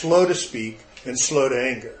and slow to speak and slow to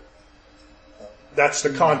anger. That's the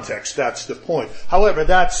context. That's the point. However,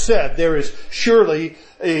 that said, there is surely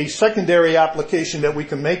a secondary application that we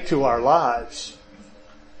can make to our lives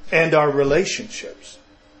and our relationships.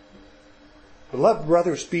 Beloved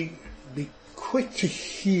brothers, be quick to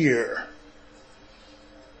hear,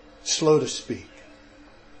 slow to speak.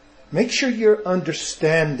 Make sure you're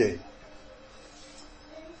understanding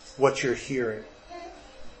what you're hearing.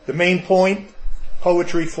 The main point,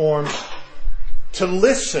 poetry form, to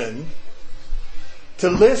listen,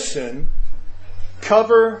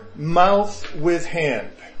 cover mouth with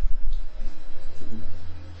hand.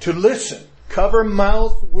 To listen, cover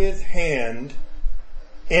mouth with hand,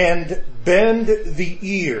 and bend the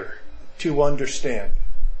ear to understand.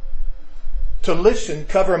 To listen,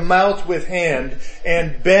 cover mouth with hand,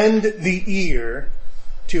 and bend the ear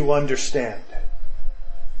to understand.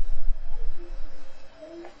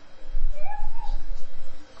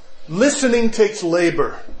 Listening takes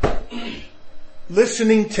labor.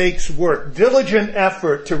 Listening takes work. Diligent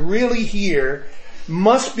effort to really hear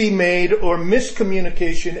must be made, or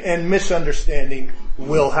miscommunication and misunderstanding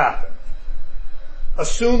will happen.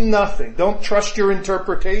 Assume nothing. Don't trust your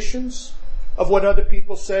interpretations of what other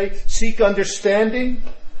people say. Seek understanding,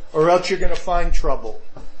 or else you're going to find trouble.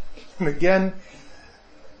 And again,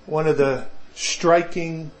 one of the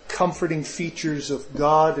striking, comforting features of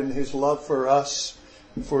God and His love for us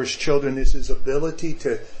and for His children is His ability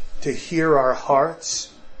to hear our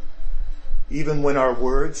hearts, even when our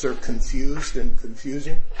words are confused and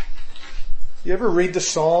confusing. You ever read the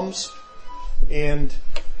Psalms and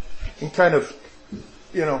kind of,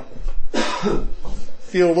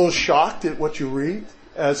 feel a little shocked at what you read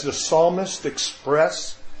as the psalmist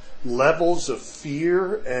express levels of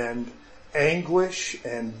fear and anguish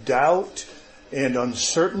and doubt and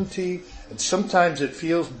uncertainty, and sometimes it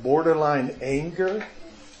feels borderline anger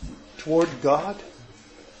toward God?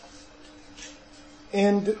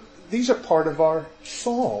 And these are part of our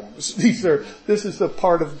psalms. This is a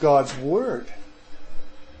part of God's Word.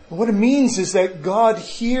 What it means is that God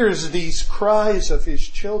hears these cries of His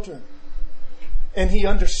children, and He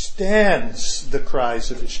understands the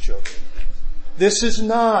cries of His children. This is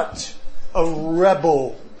not a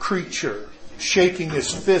rebel creature shaking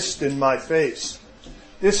his fist in my face.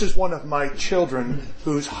 This is one of my children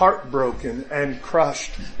who's heartbroken and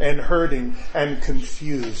crushed and hurting and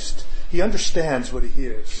confused. He understands what he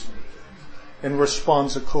hears and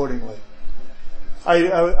responds accordingly.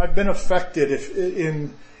 I've been affected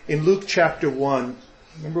in Luke chapter 1.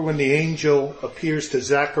 Remember when the angel appears to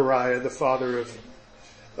Zechariah, the father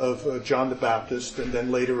of John the Baptist, and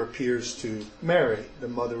then later appears to Mary, the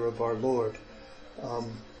mother of our Lord.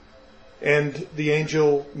 And the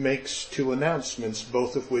angel makes two announcements,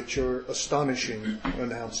 both of which are astonishing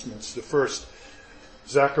announcements. The first,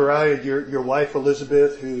 Zechariah, your wife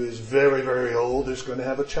Elizabeth, who is very, very old, is going to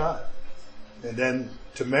have a child. And then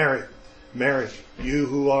to Mary, you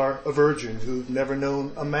who are a virgin, who've never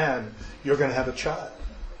known a man, you're going to have a child.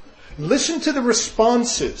 Listen to the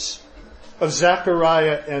responses of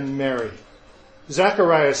Zechariah and Mary.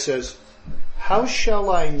 Zechariah says, "How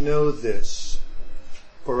shall I know this?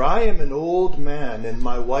 For I am an old man and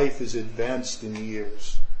my wife is advanced in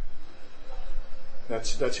years."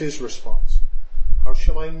 That's his response. How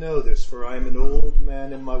shall I know this? For I am an old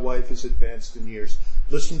man and my wife is advanced in years.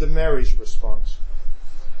 Listen to Mary's response.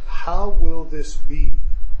 How will this be,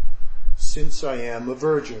 since I am a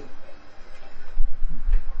virgin?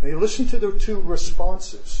 Now you listen to the two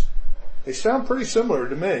responses. They sound pretty similar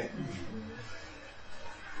to me.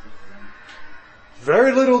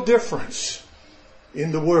 Very little difference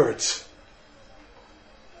in the words.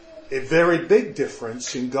 A very big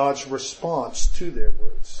difference in God's response to their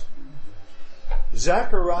words.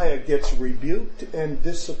 Zechariah gets rebuked and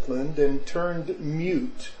disciplined and turned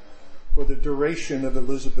mute for the duration of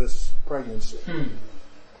Elizabeth's pregnancy.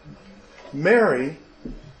 Mary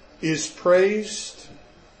is praised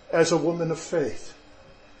as a woman of faith.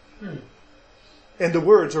 And the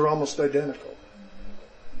words are almost identical.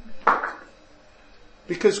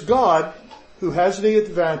 Because God, who has the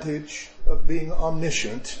advantage of being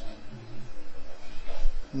omniscient,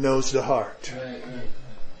 knows the heart.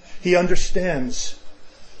 He understands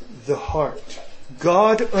the heart.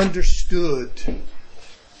 God understood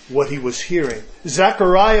what he was hearing.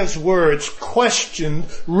 Zechariah's words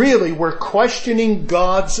were questioning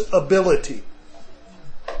God's ability.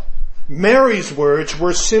 Mary's words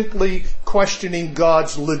were simply questioning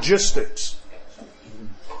God's logistics.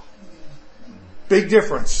 Big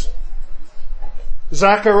difference.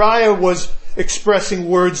 Zechariah was expressing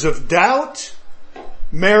words of doubt.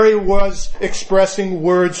 Mary was expressing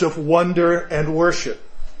words of wonder and worship.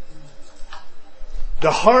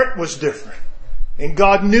 The heart was different. And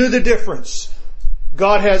God knew the difference.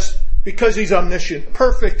 God has, because He's omniscient,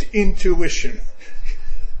 perfect intuition.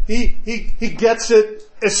 He gets it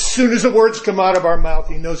as soon as the words come out of our mouth.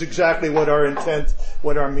 He knows exactly what our intent,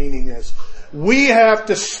 what our meaning is. We have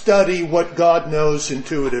to study what God knows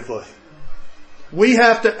intuitively. We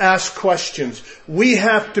have to ask questions. We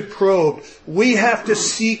have to probe. We have to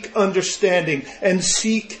seek understanding and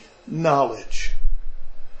seek knowledge.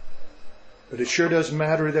 But it sure does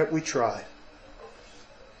matter that we try.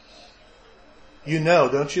 You know,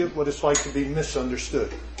 don't you, what it's like to be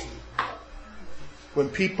misunderstood. When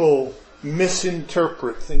people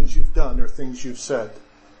misinterpret things you've done or things you've said,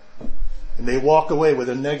 and they walk away with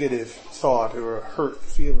a negative thought or a hurt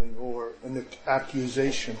feeling or an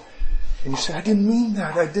accusation. And you say, I didn't mean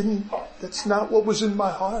that. That's not what was in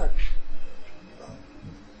my heart.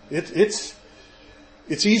 It's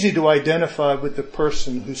easy to identify with the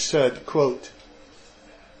person who said, quote,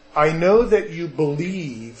 I know that you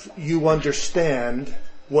believe you understand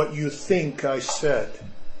what you think I said.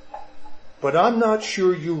 But I'm not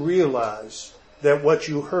sure you realize that what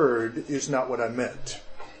you heard is not what I meant.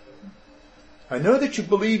 I know that you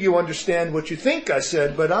believe you understand what you think I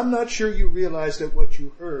said, but I'm not sure you realize that what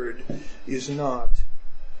you heard is not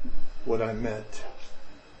what I meant.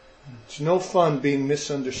 It's no fun being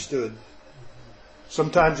misunderstood.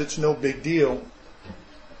 Sometimes it's no big deal.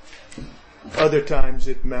 Other times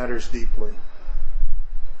it matters deeply.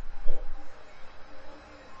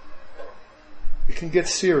 It can get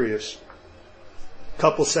serious. A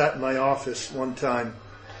couple sat in my office one time,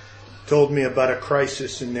 told me about a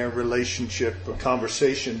crisis in their relationship, a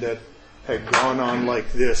conversation that had gone on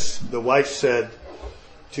like this. The wife said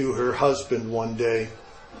to her husband one day,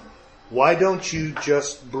 "Why don't you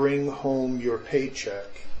just bring home your paycheck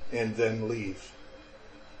and then leave?"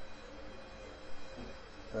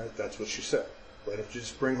 Right? That's what she said. Why don't you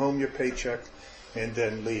just bring home your paycheck and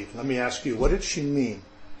then leave? Let me ask you, what did she mean?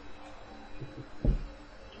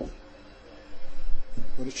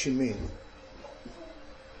 What did she mean?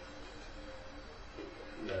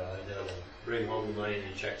 Bring home the money and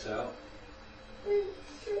he checks out.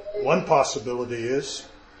 One possibility is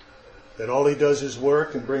that all he does is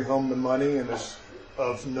work and bring home the money and is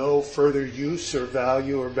of no further use or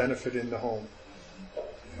value or benefit in the home.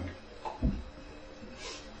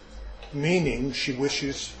 Meaning she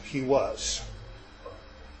wishes he was.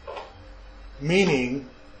 Meaning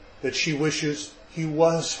that she wishes he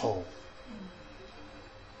was home.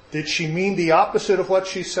 Did she mean the opposite of what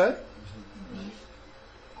she said?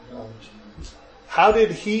 How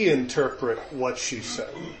did he interpret what she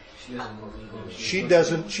said? She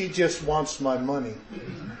doesn't. She just wants my money.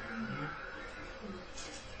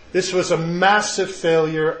 This was a massive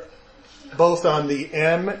failure both on the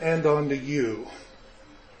M and on the U.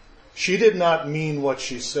 She did not mean what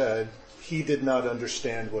she said. He did not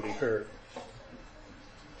understand what he heard.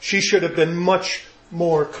 She should have been much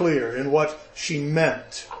more clear in what she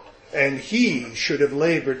meant. And he should have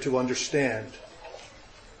labored to understand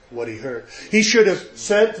what he heard. He should have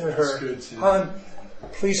said to her, "Hon,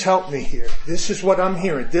 please help me here. This is what I'm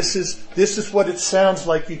hearing. This is what it sounds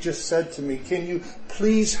like you just said to me. Can you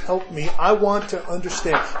please help me? I want to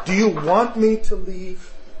understand. Do you want me to leave?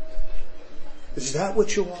 Is that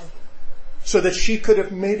what you want?" So that she could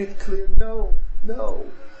have made it clear, no,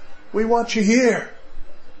 we want you here.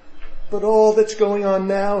 But all that's going on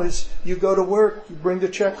now is you go to work, you bring the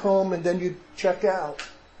check home, and then you check out.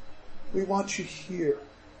 We want you here.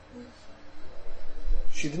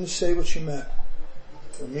 She didn't say what she meant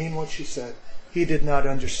or mean what she said. He did not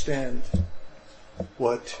understand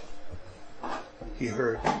what he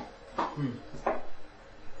heard.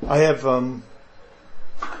 I have,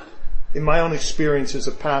 in my own experience as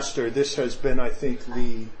a pastor, this has been, I think,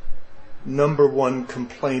 the number one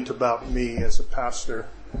complaint about me as a pastor.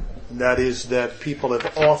 And that is that people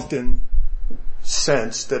have often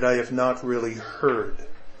sensed that I have not really heard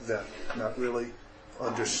them, not really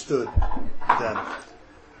understood them.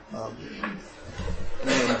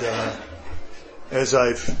 As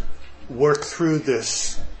I've worked through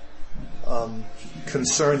this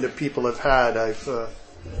concern that people have had, I thought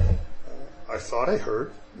I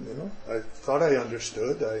heard, I thought I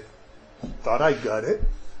understood, I thought I got it.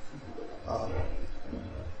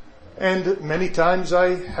 And many times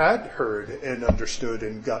I had heard and understood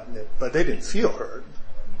and gotten it, but they didn't feel heard.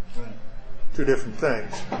 Two different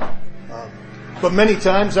things. But many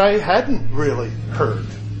times I hadn't really heard.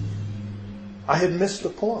 I had missed the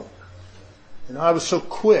point. And I was so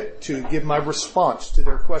quick to give my response to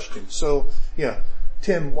their question. So,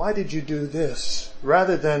 Tim, why did you do this?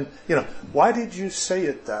 Rather than, why did you say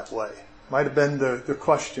it that way? Might have been the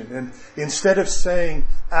question. And instead of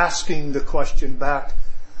asking the question back,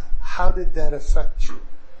 how did that affect you?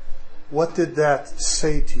 What did that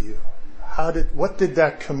say to you? What did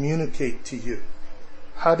that communicate to you?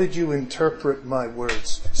 How did you interpret my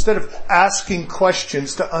words? Instead of asking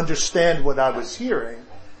questions to understand what I was hearing,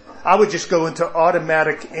 I would just go into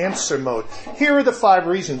automatic answer mode. Here are the 5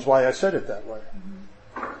 reasons why I said it that way.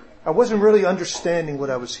 I wasn't really understanding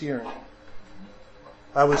what I was hearing.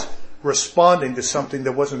 I was responding to something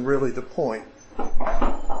that wasn't really the point.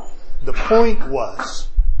 The point was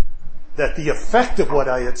that the effect of what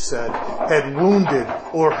I had said had wounded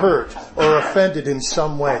or hurt or offended in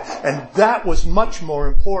some way. And that was much more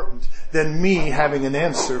important than me having an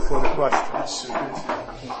answer for the questions.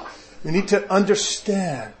 We need to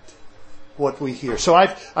understand what we hear. So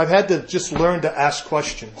I've had to just learn to ask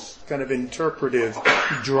questions, kind of interpretive,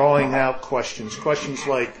 drawing out questions. Questions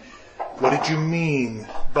like, what did you mean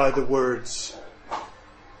by the words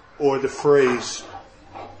or the phrase?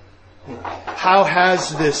 How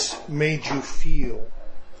has this made you feel?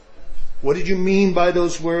 What did you mean by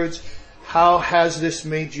those words? How has this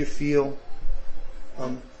made you feel?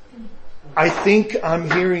 I think I'm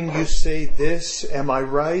hearing you say this. Am I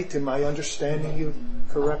right? Am I understanding you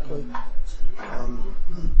correctly?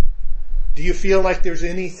 Do you feel like there's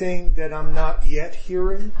anything that I'm not yet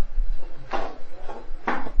hearing?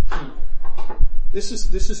 This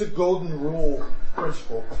is a golden rule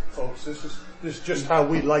principle, folks. This is just how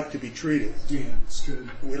we like to be treated. Yeah, it's good.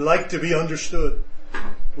 We like to be understood.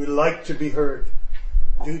 We like to be heard.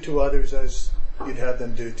 Do to others as you'd have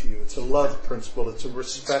them do to you. It's a love principle. It's a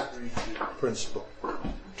respect principle.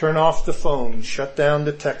 Turn off the phone, shut down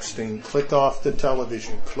the texting, click off the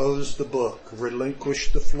television, close the book,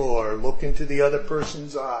 relinquish the floor, look into the other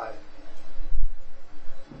person's eye,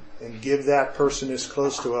 and give that person as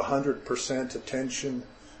close to 100% attention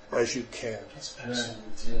as you can.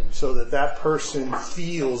 So that that person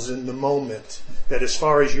feels in the moment that as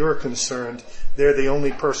far as you're concerned, they're the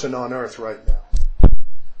only person on earth right now.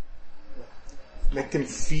 Make them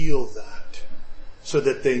feel that so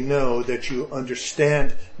that they know that you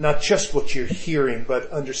understand not just what you're hearing,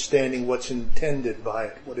 but understanding what's intended by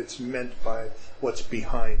it, what it's meant by it, what's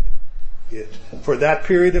behind it. For that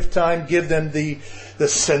period of time, give them the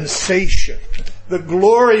sensation, the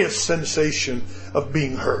glorious sensation of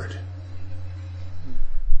being heard.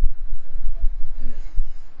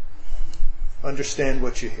 Understand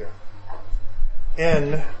what you hear.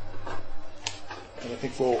 And I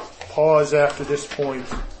think we'll pause after this point.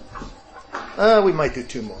 We might do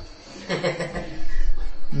 2 more.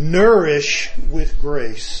 Nourish with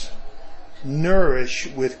grace. Nourish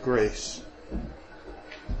with grace.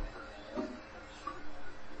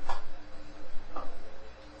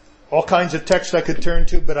 All kinds of texts I could turn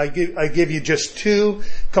to, but I give you just 2.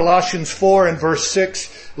 Colossians 4 and verse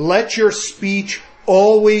 6. Let your speech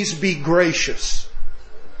always be gracious.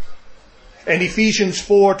 And Ephesians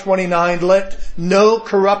 4:29, let no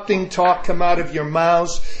corrupting talk come out of your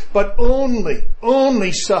mouths, but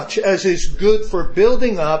only such as is good for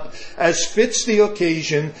building up, as fits the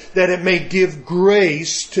occasion, that it may give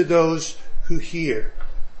grace to those who hear.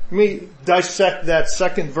 Let me dissect that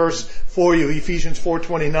second verse for you, Ephesians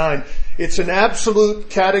 4:29. It's an absolute,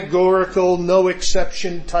 categorical, no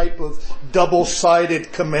exception type of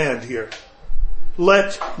double-sided command here.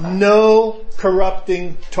 Let no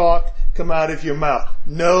corrupting talk come out of your mouth.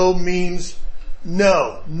 No means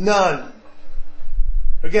no, none.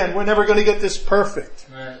 Again, we're never going to get this perfect.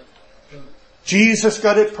 Right. Jesus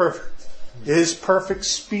got it perfect. His perfect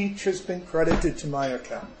speech has been credited to my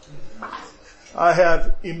account. I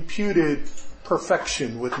have imputed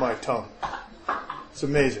perfection with my tongue. It's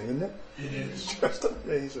amazing, isn't it? It is. Just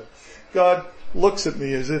amazing. God looks at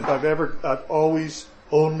me as if I've always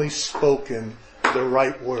only spoken the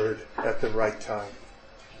right word at the right time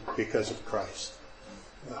because of Christ.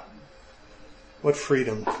 What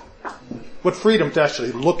freedom. What freedom to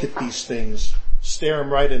actually look at these things, stare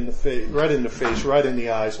them right in the face, right in the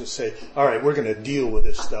eyes, and say, all right, we're going to deal with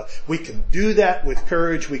this stuff. We can do that with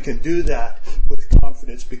courage. We can do that with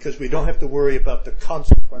confidence because we don't have to worry about the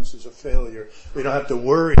consequences of failure. We don't have to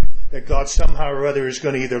worry that God somehow or other is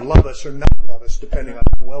going to either love us or not love us, depending on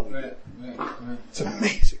how well we do. It's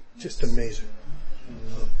amazing. Just amazing.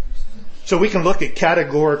 So we can look at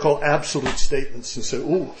categorical, absolute statements and say,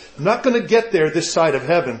 ooh, I'm not going to get there this side of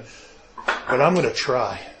heaven, but I'm going to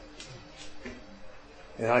try.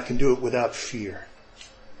 And I can do it without fear.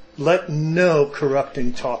 Let no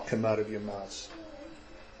corrupting talk come out of your mouths.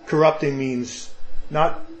 Corrupting means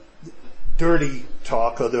not dirty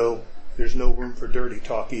talk, although there's no room for dirty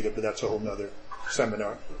talk either, but that's a whole nother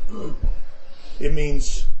seminar. It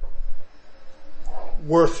means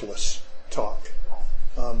worthless talk.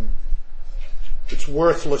 It's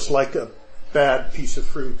worthless like a bad piece of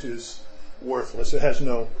fruit is worthless. It has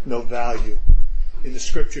no value. In the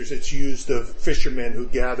scriptures, it's used of fishermen who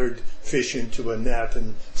gathered fish into a net,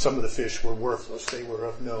 and some of the fish were worthless. They were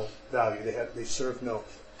of no value. They served no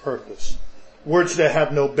purpose. Words that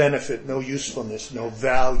have no benefit, no usefulness, no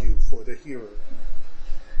value for the hearer.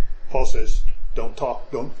 Paul says, don't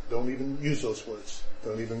talk, don't even use those words.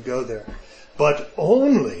 Don't even go there. But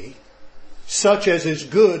only such as is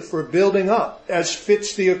good for building up, as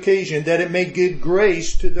fits the occasion, that it may give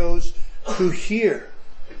grace to those who hear.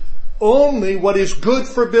 Only what is good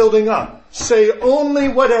for building up. Say only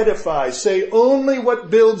what edifies. Say only what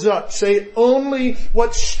builds up. Say only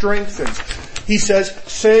what strengthens. He says,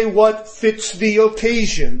 say what fits the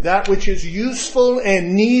occasion. That which is useful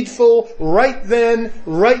and needful right then,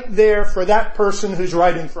 right there for that person who's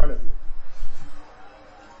right in front of you.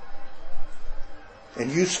 And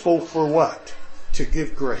useful for what? To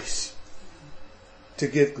give grace. To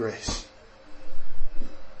give grace.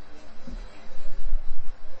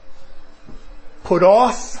 Put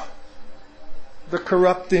off the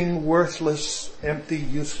corrupting, worthless, empty,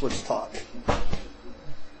 useless talk.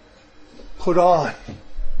 Put on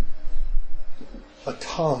a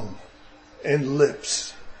tongue and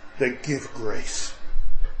lips that give grace.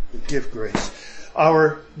 That give grace.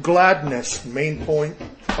 Our gladness, main point,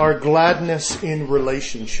 our gladness in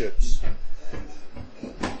relationships.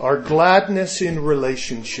 Our gladness in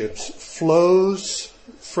relationships flows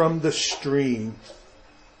from the stream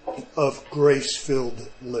of grace-filled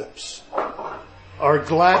lips. Our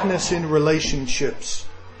gladness in relationships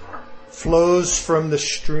flows from the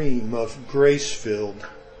stream of grace-filled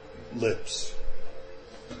lips.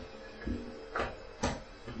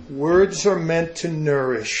 Words are meant to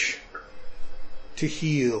nourish, to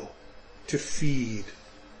heal, to feed,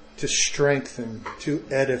 to strengthen, to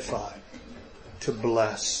edify, to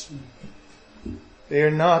bless. They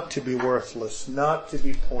are not to be worthless, not to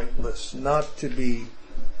be pointless, not to be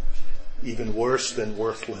even worse than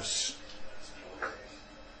worthless,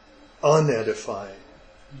 unedifying,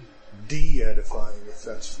 de-edifying, if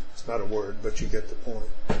it's not a word, but you get the point.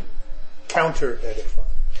 Counter-edifying.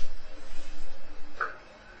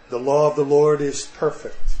 The law of the Lord is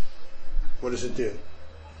perfect. What does it do?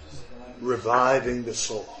 Reviving the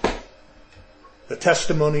soul. The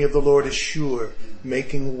testimony of the Lord is sure,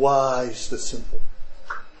 making wise the simple.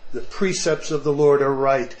 The precepts of the Lord are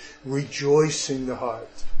right, rejoicing the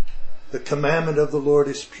heart. The commandment of the Lord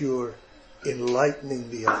is pure,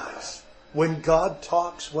 enlightening the eyes. When God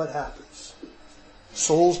talks, what happens?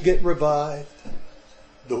 Souls get revived.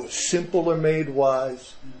 The simple are made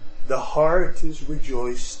wise. The heart is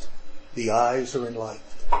rejoiced. The eyes are enlightened.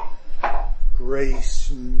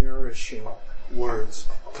 Grace nourishing words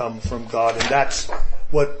come from God. And that's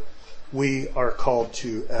what we are called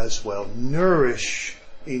to as well. Nourish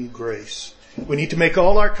in grace. We need to make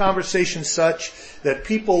all our conversations such that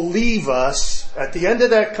people leave us, at the end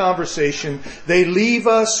of that conversation, they leave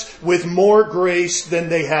us with more grace than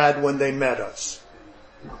they had when they met us.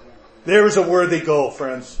 There is a worthy goal,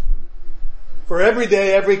 friends. For every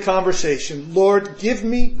day, every conversation, Lord, give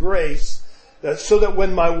me grace so that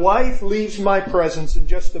when my wife leaves my presence in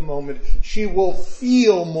just a moment, she will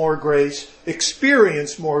feel more grace,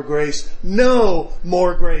 experience more grace, know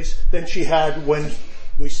more grace than she had when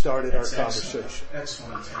we started our conversation.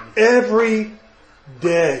 Excellent. Every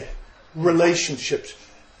day, relationships.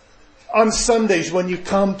 On Sundays when you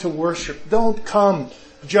come to worship, don't come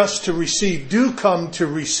just to receive. Do come to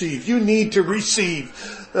receive. You need to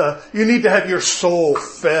receive. You need to have your soul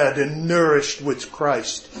fed and nourished with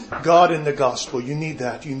Christ. God in the gospel. You need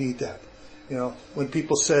that. You need that. You know, when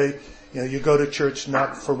people say, you know, you go to church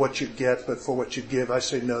not for what you get, but for what you give. I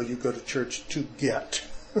say, no, you go to church to get.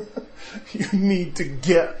 You need to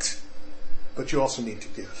get. But you also need to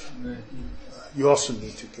give. You also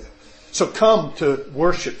need to give. So come to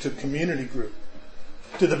worship, to community group,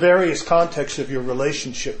 to the various contexts of your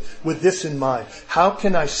relationship with this in mind. How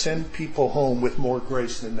can I send people home with more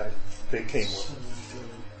grace than they came with?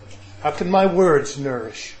 How can my words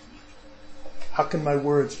nourish? How can my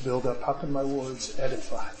words build up? How can my words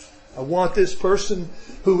edify? I want this person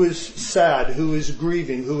who is sad, who is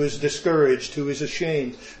grieving, who is discouraged, who is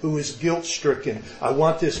ashamed, who is guilt-stricken. I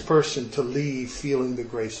want this person to leave feeling the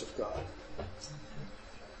grace of God.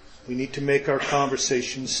 We need to make our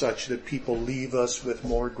conversations such that people leave us with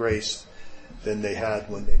more grace than they had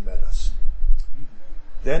when they met us.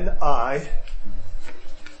 Then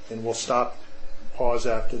and we'll pause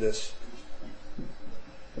after this,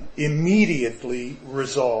 immediately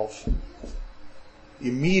resolve.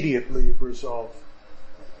 Immediately resolve.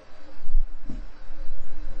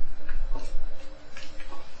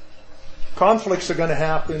 Conflicts are going to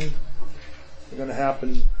happen. They're going to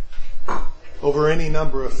happen over any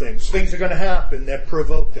number of things. Things are going to happen that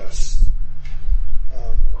provoke us.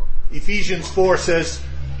 Ephesians 4 says,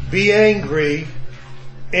 be angry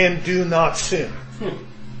and do not sin.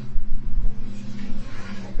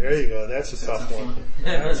 There you go. That's a tough one.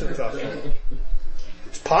 That's a tough one.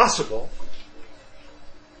 It's possible.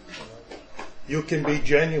 You can be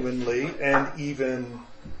genuinely and even,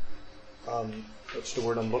 what's the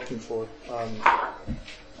word I'm looking for?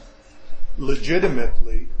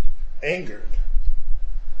 Legitimately angered.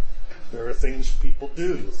 There are things people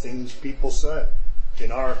do, things people say.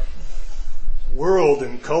 In our world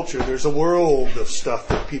and culture, there's a world of stuff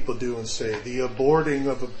that people do and say. The aborting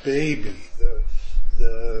of a baby,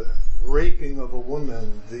 the raping of a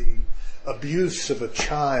woman, the abuse of a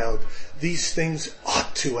child. These things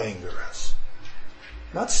ought to anger us.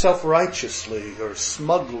 Not self-righteously or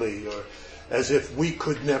smugly or as if we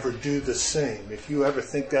could never do the same. If you ever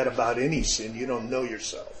think that about any sin, you don't know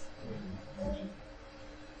yourself.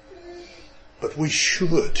 But we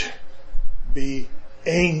should be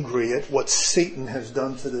angry at what Satan has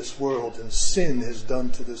done to this world and sin has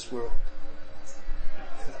done to this world.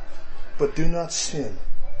 But do not sin.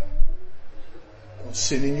 Don't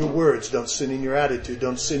sin in your words. Don't sin in your attitude.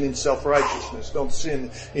 Don't sin in self-righteousness. Don't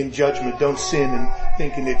sin in judgment. Don't sin in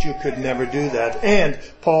thinking that you could never do that. And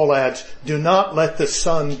Paul adds, do not let the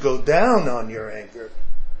sun go down on your anger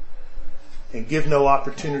and give no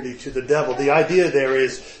opportunity to the devil. The idea there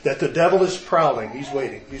is that the devil is prowling. He's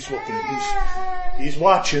waiting. He's looking. He's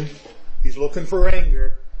watching. He's looking for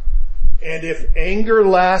anger. And if anger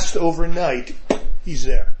lasts overnight, he's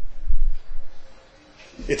there.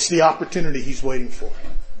 It's the opportunity he's waiting for.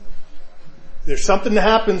 There's something that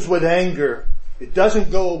happens with anger. It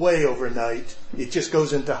doesn't go away overnight. It just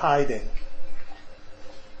goes into hiding.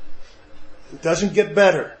 It doesn't get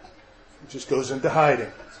better. It just goes into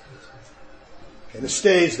hiding. And it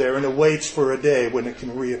stays there and it waits for a day when it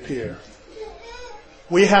can reappear.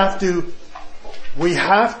 We have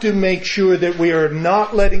to make sure that we are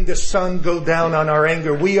not letting the sun go down on our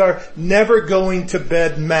anger. We are never going to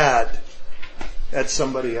bed mad at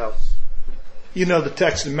somebody else. You know the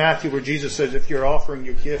text in Matthew where Jesus says if you're offering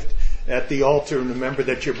your gift at the altar and remember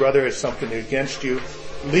that your brother has something against you,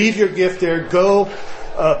 leave your gift there, go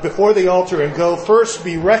before the altar and go first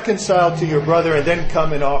be reconciled to your brother and then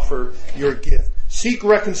come and offer your gift. Seek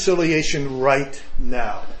reconciliation right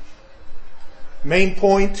now. Main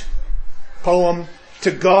point, poem,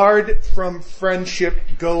 to guard from friendship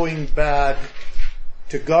going bad.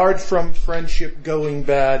 To guard from friendship going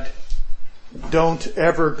bad. Don't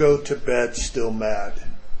ever go to bed still mad.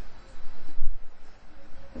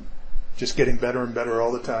 Just getting better and better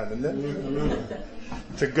all the time, isn't it?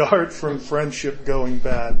 To guard from friendship going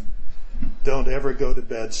bad. Don't ever go to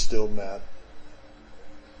bed still mad.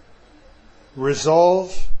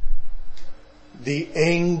 Resolve the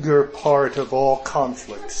anger part of all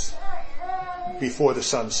conflicts before the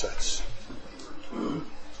sun sets.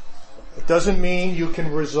 It doesn't mean you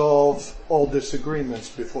can resolve all disagreements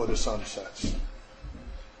before the sun sets.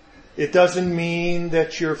 It doesn't mean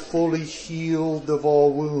that you're fully healed of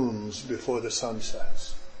all wounds before the sun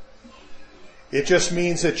sets. It just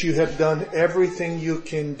means that you have done everything you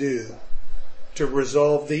can do to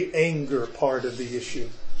resolve the anger part of the issue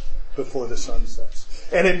before the sun sets.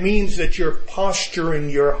 And it means that you're posturing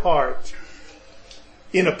your heart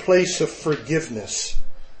in a place of forgiveness,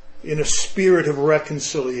 in a spirit of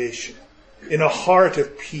reconciliation, in a heart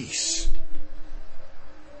of peace.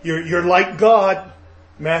 You're like God.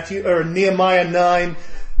 Nehemiah 9,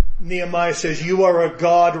 Nehemiah says, you are a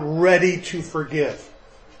God ready to forgive.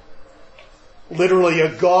 Literally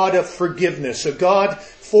a God of forgiveness, a God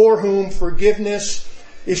for whom forgiveness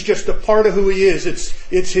is just a part of who He is.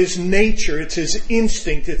 It's His nature, it's His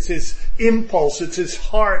instinct, it's His impulse, it's His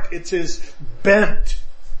heart, it's His bent.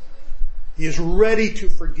 He is ready to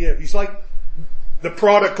forgive. He's like the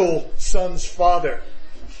prodigal son's father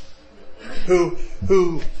who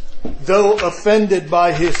though offended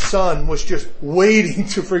by his son was just waiting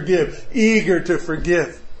to forgive, eager to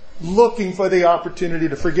forgive, looking for the opportunity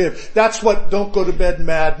to forgive. That's what don't go to bed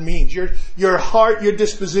mad means. Your heart, your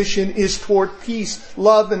disposition is toward peace,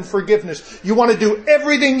 love, and forgiveness. You want to do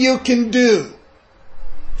everything you can do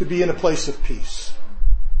to be in a place of peace.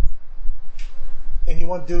 And you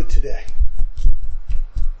want to do it today.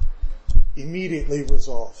 Immediately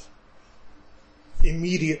resolve.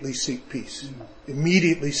 Immediately seek peace.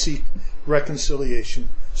 Immediately seek reconciliation.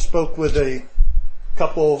 Spoke with a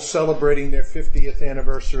couple celebrating their 50th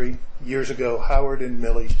anniversary years ago, Howard and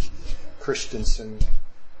Millie Christensen.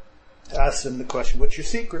 Asked them the question, what's your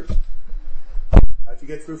secret? How'd you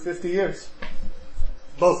get through 50 years?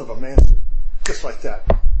 Both of them answered, just like that.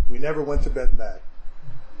 We never went to bed mad.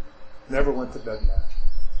 Never went to bed mad.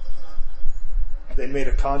 They made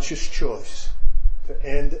a conscious choice to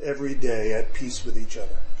end every day at peace with each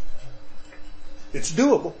other. It's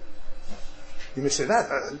doable. You may say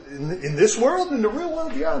that in this world, in the real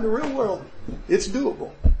world? Yeah, in the real world. It's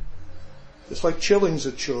doable. Just like chilling's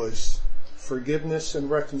a choice, forgiveness and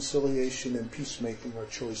reconciliation and peacemaking are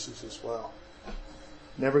choices as well.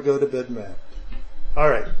 Never go to bed mad. All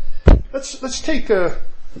right. Let's take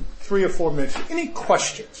 3 or 4 minutes. Any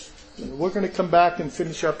questions? We're going to come back and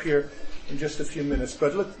finish up here in just a few minutes.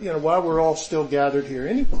 But while we're all still gathered here,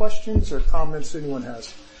 any questions or comments anyone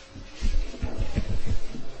has?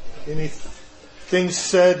 Any things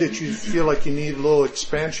said that you feel like you need a little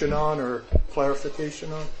expansion on or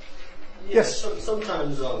clarification on? Yeah, yes.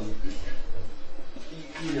 Sometimes, like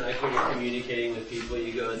when you're communicating with people,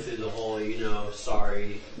 you go through the whole,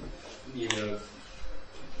 sorry, the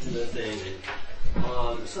thing.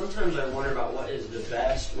 sometimes I wonder about what is the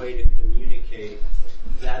best way to communicate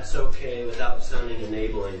that's okay without sounding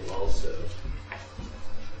enabling also.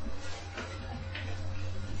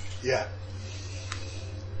 Yeah.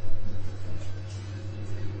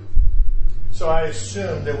 So I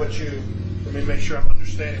assume that let me make sure I'm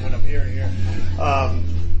understanding what I'm hearing here,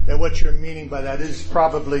 that what you're meaning by that is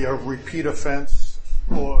probably a repeat offense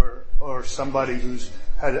or somebody who's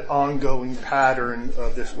had an ongoing pattern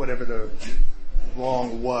of this, whatever the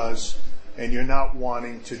wrong was, and you're not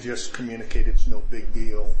wanting to just communicate it's no big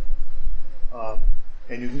deal.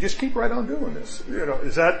 And you can just keep right on doing this.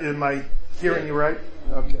 Am I hearing you right?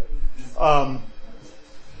 Okay.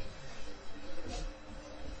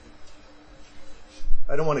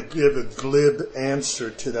 I don't want to give a glib answer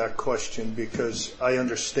to that question because I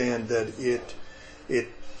understand that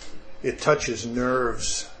it touches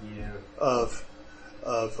nerves of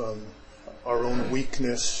our own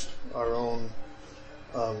weakness, our own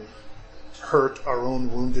hurt, our own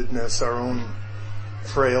woundedness, our own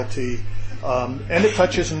frailty, and it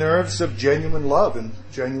touches nerves of genuine love and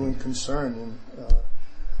genuine concern. And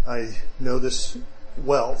I know this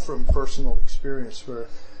well from personal experience where,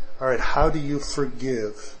 all right, how do you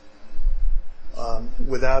forgive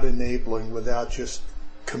without enabling, without just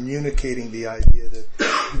communicating the idea that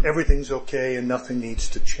everything's okay and nothing needs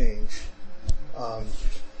to change?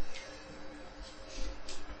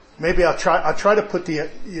 Maybe I'll try to put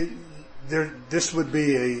this would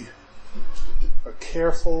be a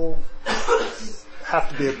careful,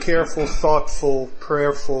 thoughtful,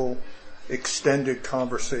 prayerful, extended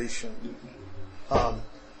conversation.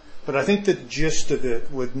 But I think the gist of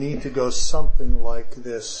it would need to go something like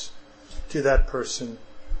this to that person.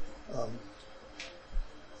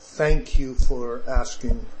 Thank you for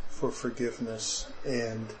asking for forgiveness,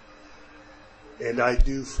 and I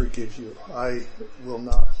do forgive you. I will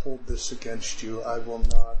not hold this against you. I will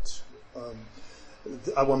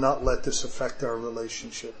not let this affect our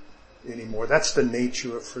relationship anymore. That's the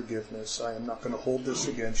nature of forgiveness. I am not going to hold this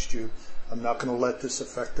against you. I'm not going to let this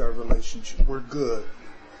affect our relationship. We're good.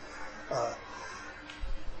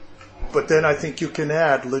 But then I think you can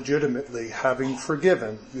add, legitimately, having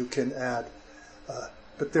forgiven, you can add,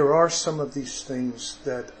 but there are some of these things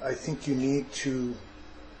that I think you need to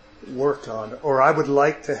work on, or I would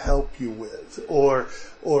like to help you with, or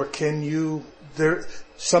can you,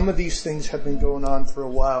 some of these things have been going on for a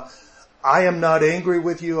while. I am not angry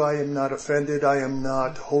with you, I am not offended, I am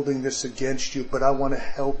not holding this against you, but I want to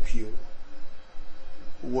help you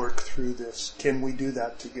work through this. Can we do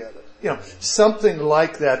that together? Something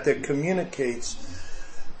like that communicates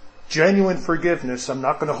genuine forgiveness. I'm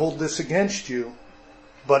not going to hold this against you,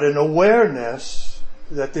 but an awareness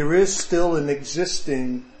that there is still an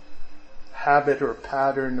existing habit or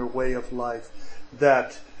pattern or way of life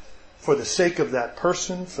that, for the sake of that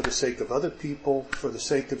person, for the sake of other people, for the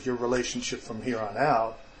sake of your relationship from here on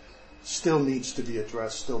out, still needs to be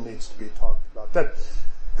addressed, still needs to be talked about.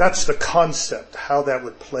 That's the concept. How that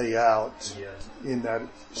would play out in that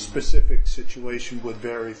specific situation would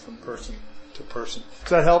vary from person to person. Does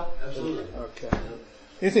that help? Absolutely. Okay.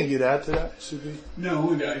 Anything you'd add to that, Subi? No,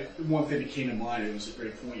 one thing that came to mind, it was a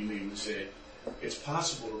great point you made, was that it's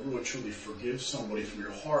possible to really truly forgive somebody from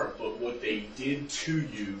your heart, but what they did to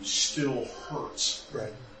you still hurts.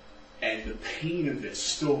 Right. And the pain of it's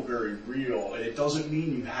still very real. And it doesn't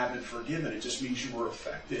mean you haven't forgiven. It just means you were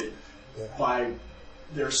affected by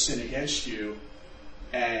their sin against you.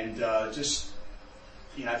 And I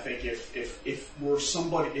think if we're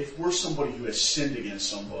somebody who has sinned against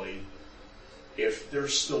somebody, if they're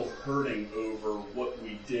still hurting over what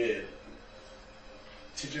we did,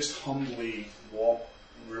 to just humbly walk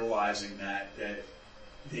realizing that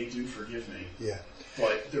they do forgive me. Yeah.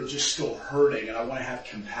 But they're just still hurting, and I want to have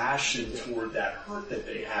compassion toward that hurt that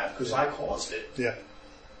they have, because I caused it. Yeah.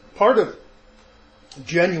 Part of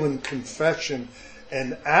genuine confession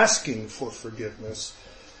and asking for forgiveness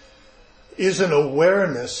is an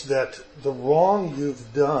awareness that the wrong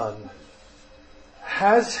you've done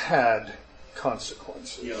has had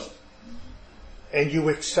consequences. Yeah. And you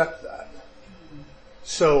accept that.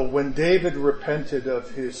 So when David repented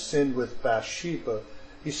of his sin with Bathsheba,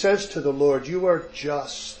 he says to the Lord, you are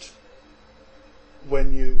just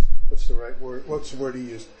when you, what's the right word? What's the word he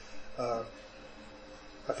used? I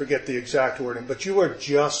forget the exact wording, but you are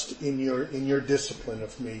just in your discipline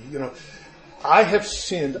of me. I have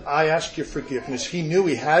sinned. I ask your forgiveness. He knew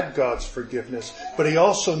he had God's forgiveness, but he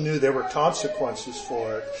also knew there were consequences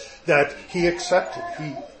for it that he accepted.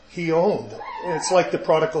 He owned. And it's like the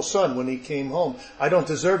prodigal son when he came home. I don't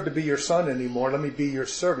deserve to be your son anymore. Let me be your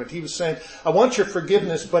servant. He was saying, I want your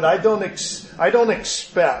forgiveness, but I don't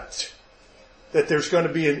expect that there's going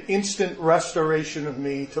to be an instant restoration of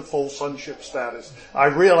me to full sonship status. I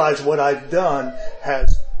realize what I've done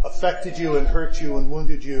has affected you and hurt you and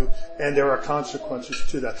wounded you, and there are consequences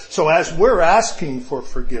to that. So as we're asking for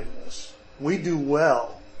forgiveness, we do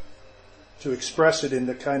well to express it in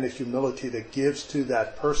the kind of humility that gives to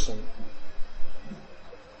that person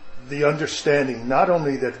the understanding not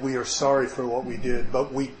only that we are sorry for what we did,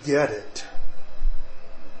 but we get it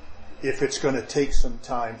if it's going to take some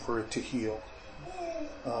time for it to heal.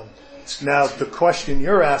 Now, the question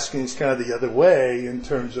you're asking is kind of the other way in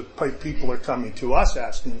terms of people are coming to us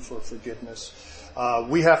asking for forgiveness.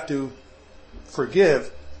 We have to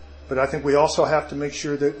forgive, but I think we also have to make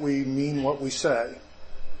sure that we mean what we say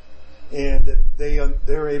and that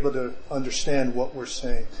they're able to understand what we're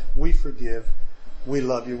saying. We forgive. We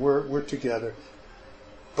love you. We're together.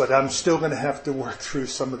 But I'm still going to have to work through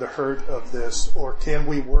some of the hurt of this, or can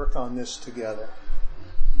we work on this together?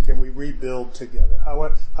 Can we rebuild together?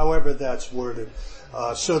 However that's worded,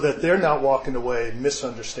 so that they're not walking away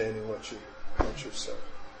misunderstanding what you said.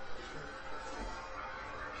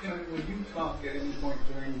 Ken, will you talk at any point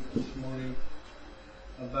during this morning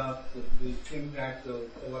about the impact of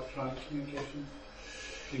electronic communication,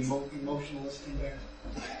 emotionalist impact?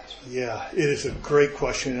 Yeah, it is a great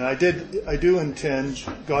question, and I do intend,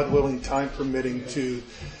 God willing, time permitting, to.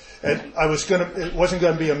 And it wasn't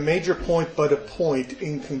going to be a major point, but a point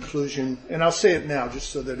in conclusion, and I'll say it now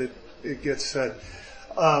just so that it gets said.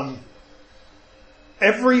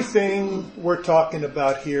 Everything we're talking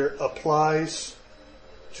about here applies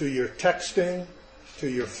to your texting, to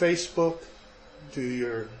your Facebook, to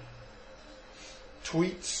your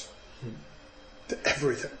tweets, to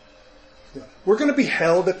everything. We're going to be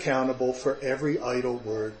held accountable for every idle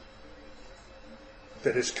word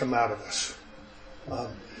that has come out of us.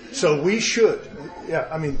 So we should,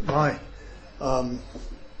 mine.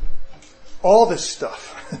 All this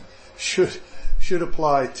stuff should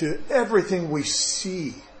apply to everything we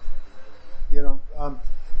see.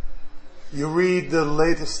 You read the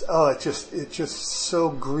latest. It just so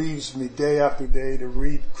grieves me day after day to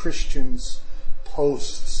read Christians'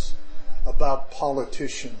 posts about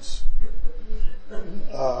politicians,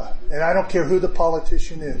 and I don't care who the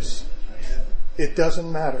politician is. It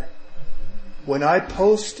doesn't matter. When I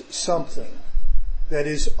post something that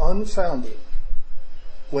is unfounded,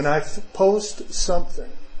 when I post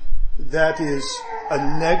something that is a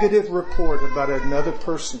negative report about another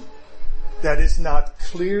person that is not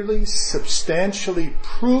clearly, substantially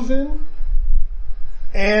proven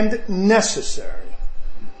and necessary,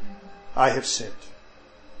 I have sinned.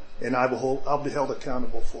 And I'll be held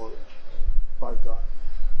accountable for it by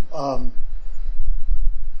God.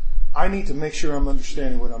 I need to make sure I'm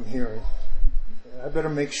understanding what I'm hearing. I better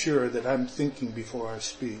make sure that I'm thinking before I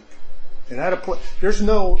speak. And there's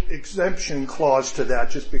no exemption clause to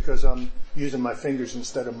that just because I'm using my fingers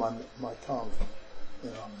instead of my tongue.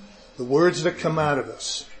 The words that come out of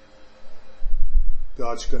us,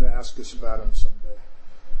 God's going to ask us about them someday.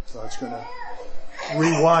 God's going to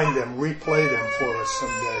rewind them, replay them for us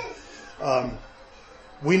someday.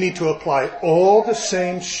 We need to apply all the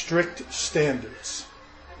same strict standards.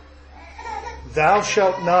 Thou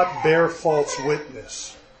shalt not bear false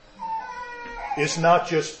witness. It's not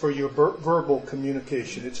just for your verbal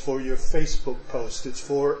communication. It's for your Facebook post. It's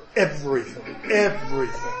for everything.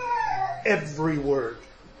 Every word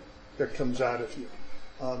that comes out of you.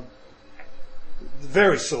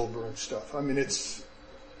 Very sobering stuff.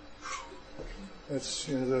 it's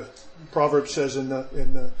the proverb says in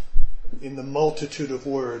the multitude of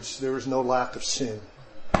words there is no lack of sin.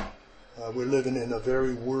 We're living in a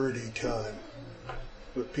very wordy time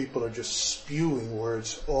where people are just spewing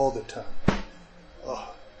words all the time.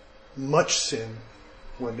 Much sin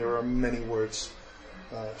when there are many words.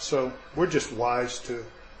 So we're just wise to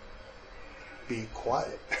be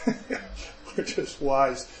quiet. We're just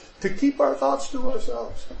wise to keep our thoughts to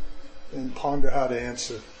ourselves and ponder how to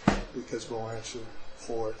answer, because we'll answer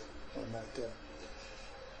for it on that day.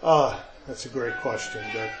 That's a great question.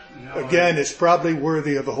 But again, it's probably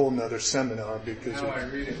worthy of a whole nother seminar because how I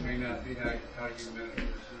read it may not be how you meant it.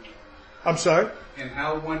 I'm sorry? And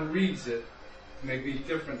how one reads it may be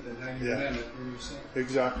different than how you meant it when you say it.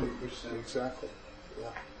 Exactly.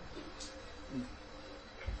 Yeah.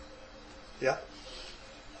 Yeah.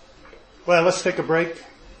 Well, let's take a break.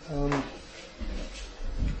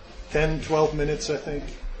 10, 12 minutes, I think.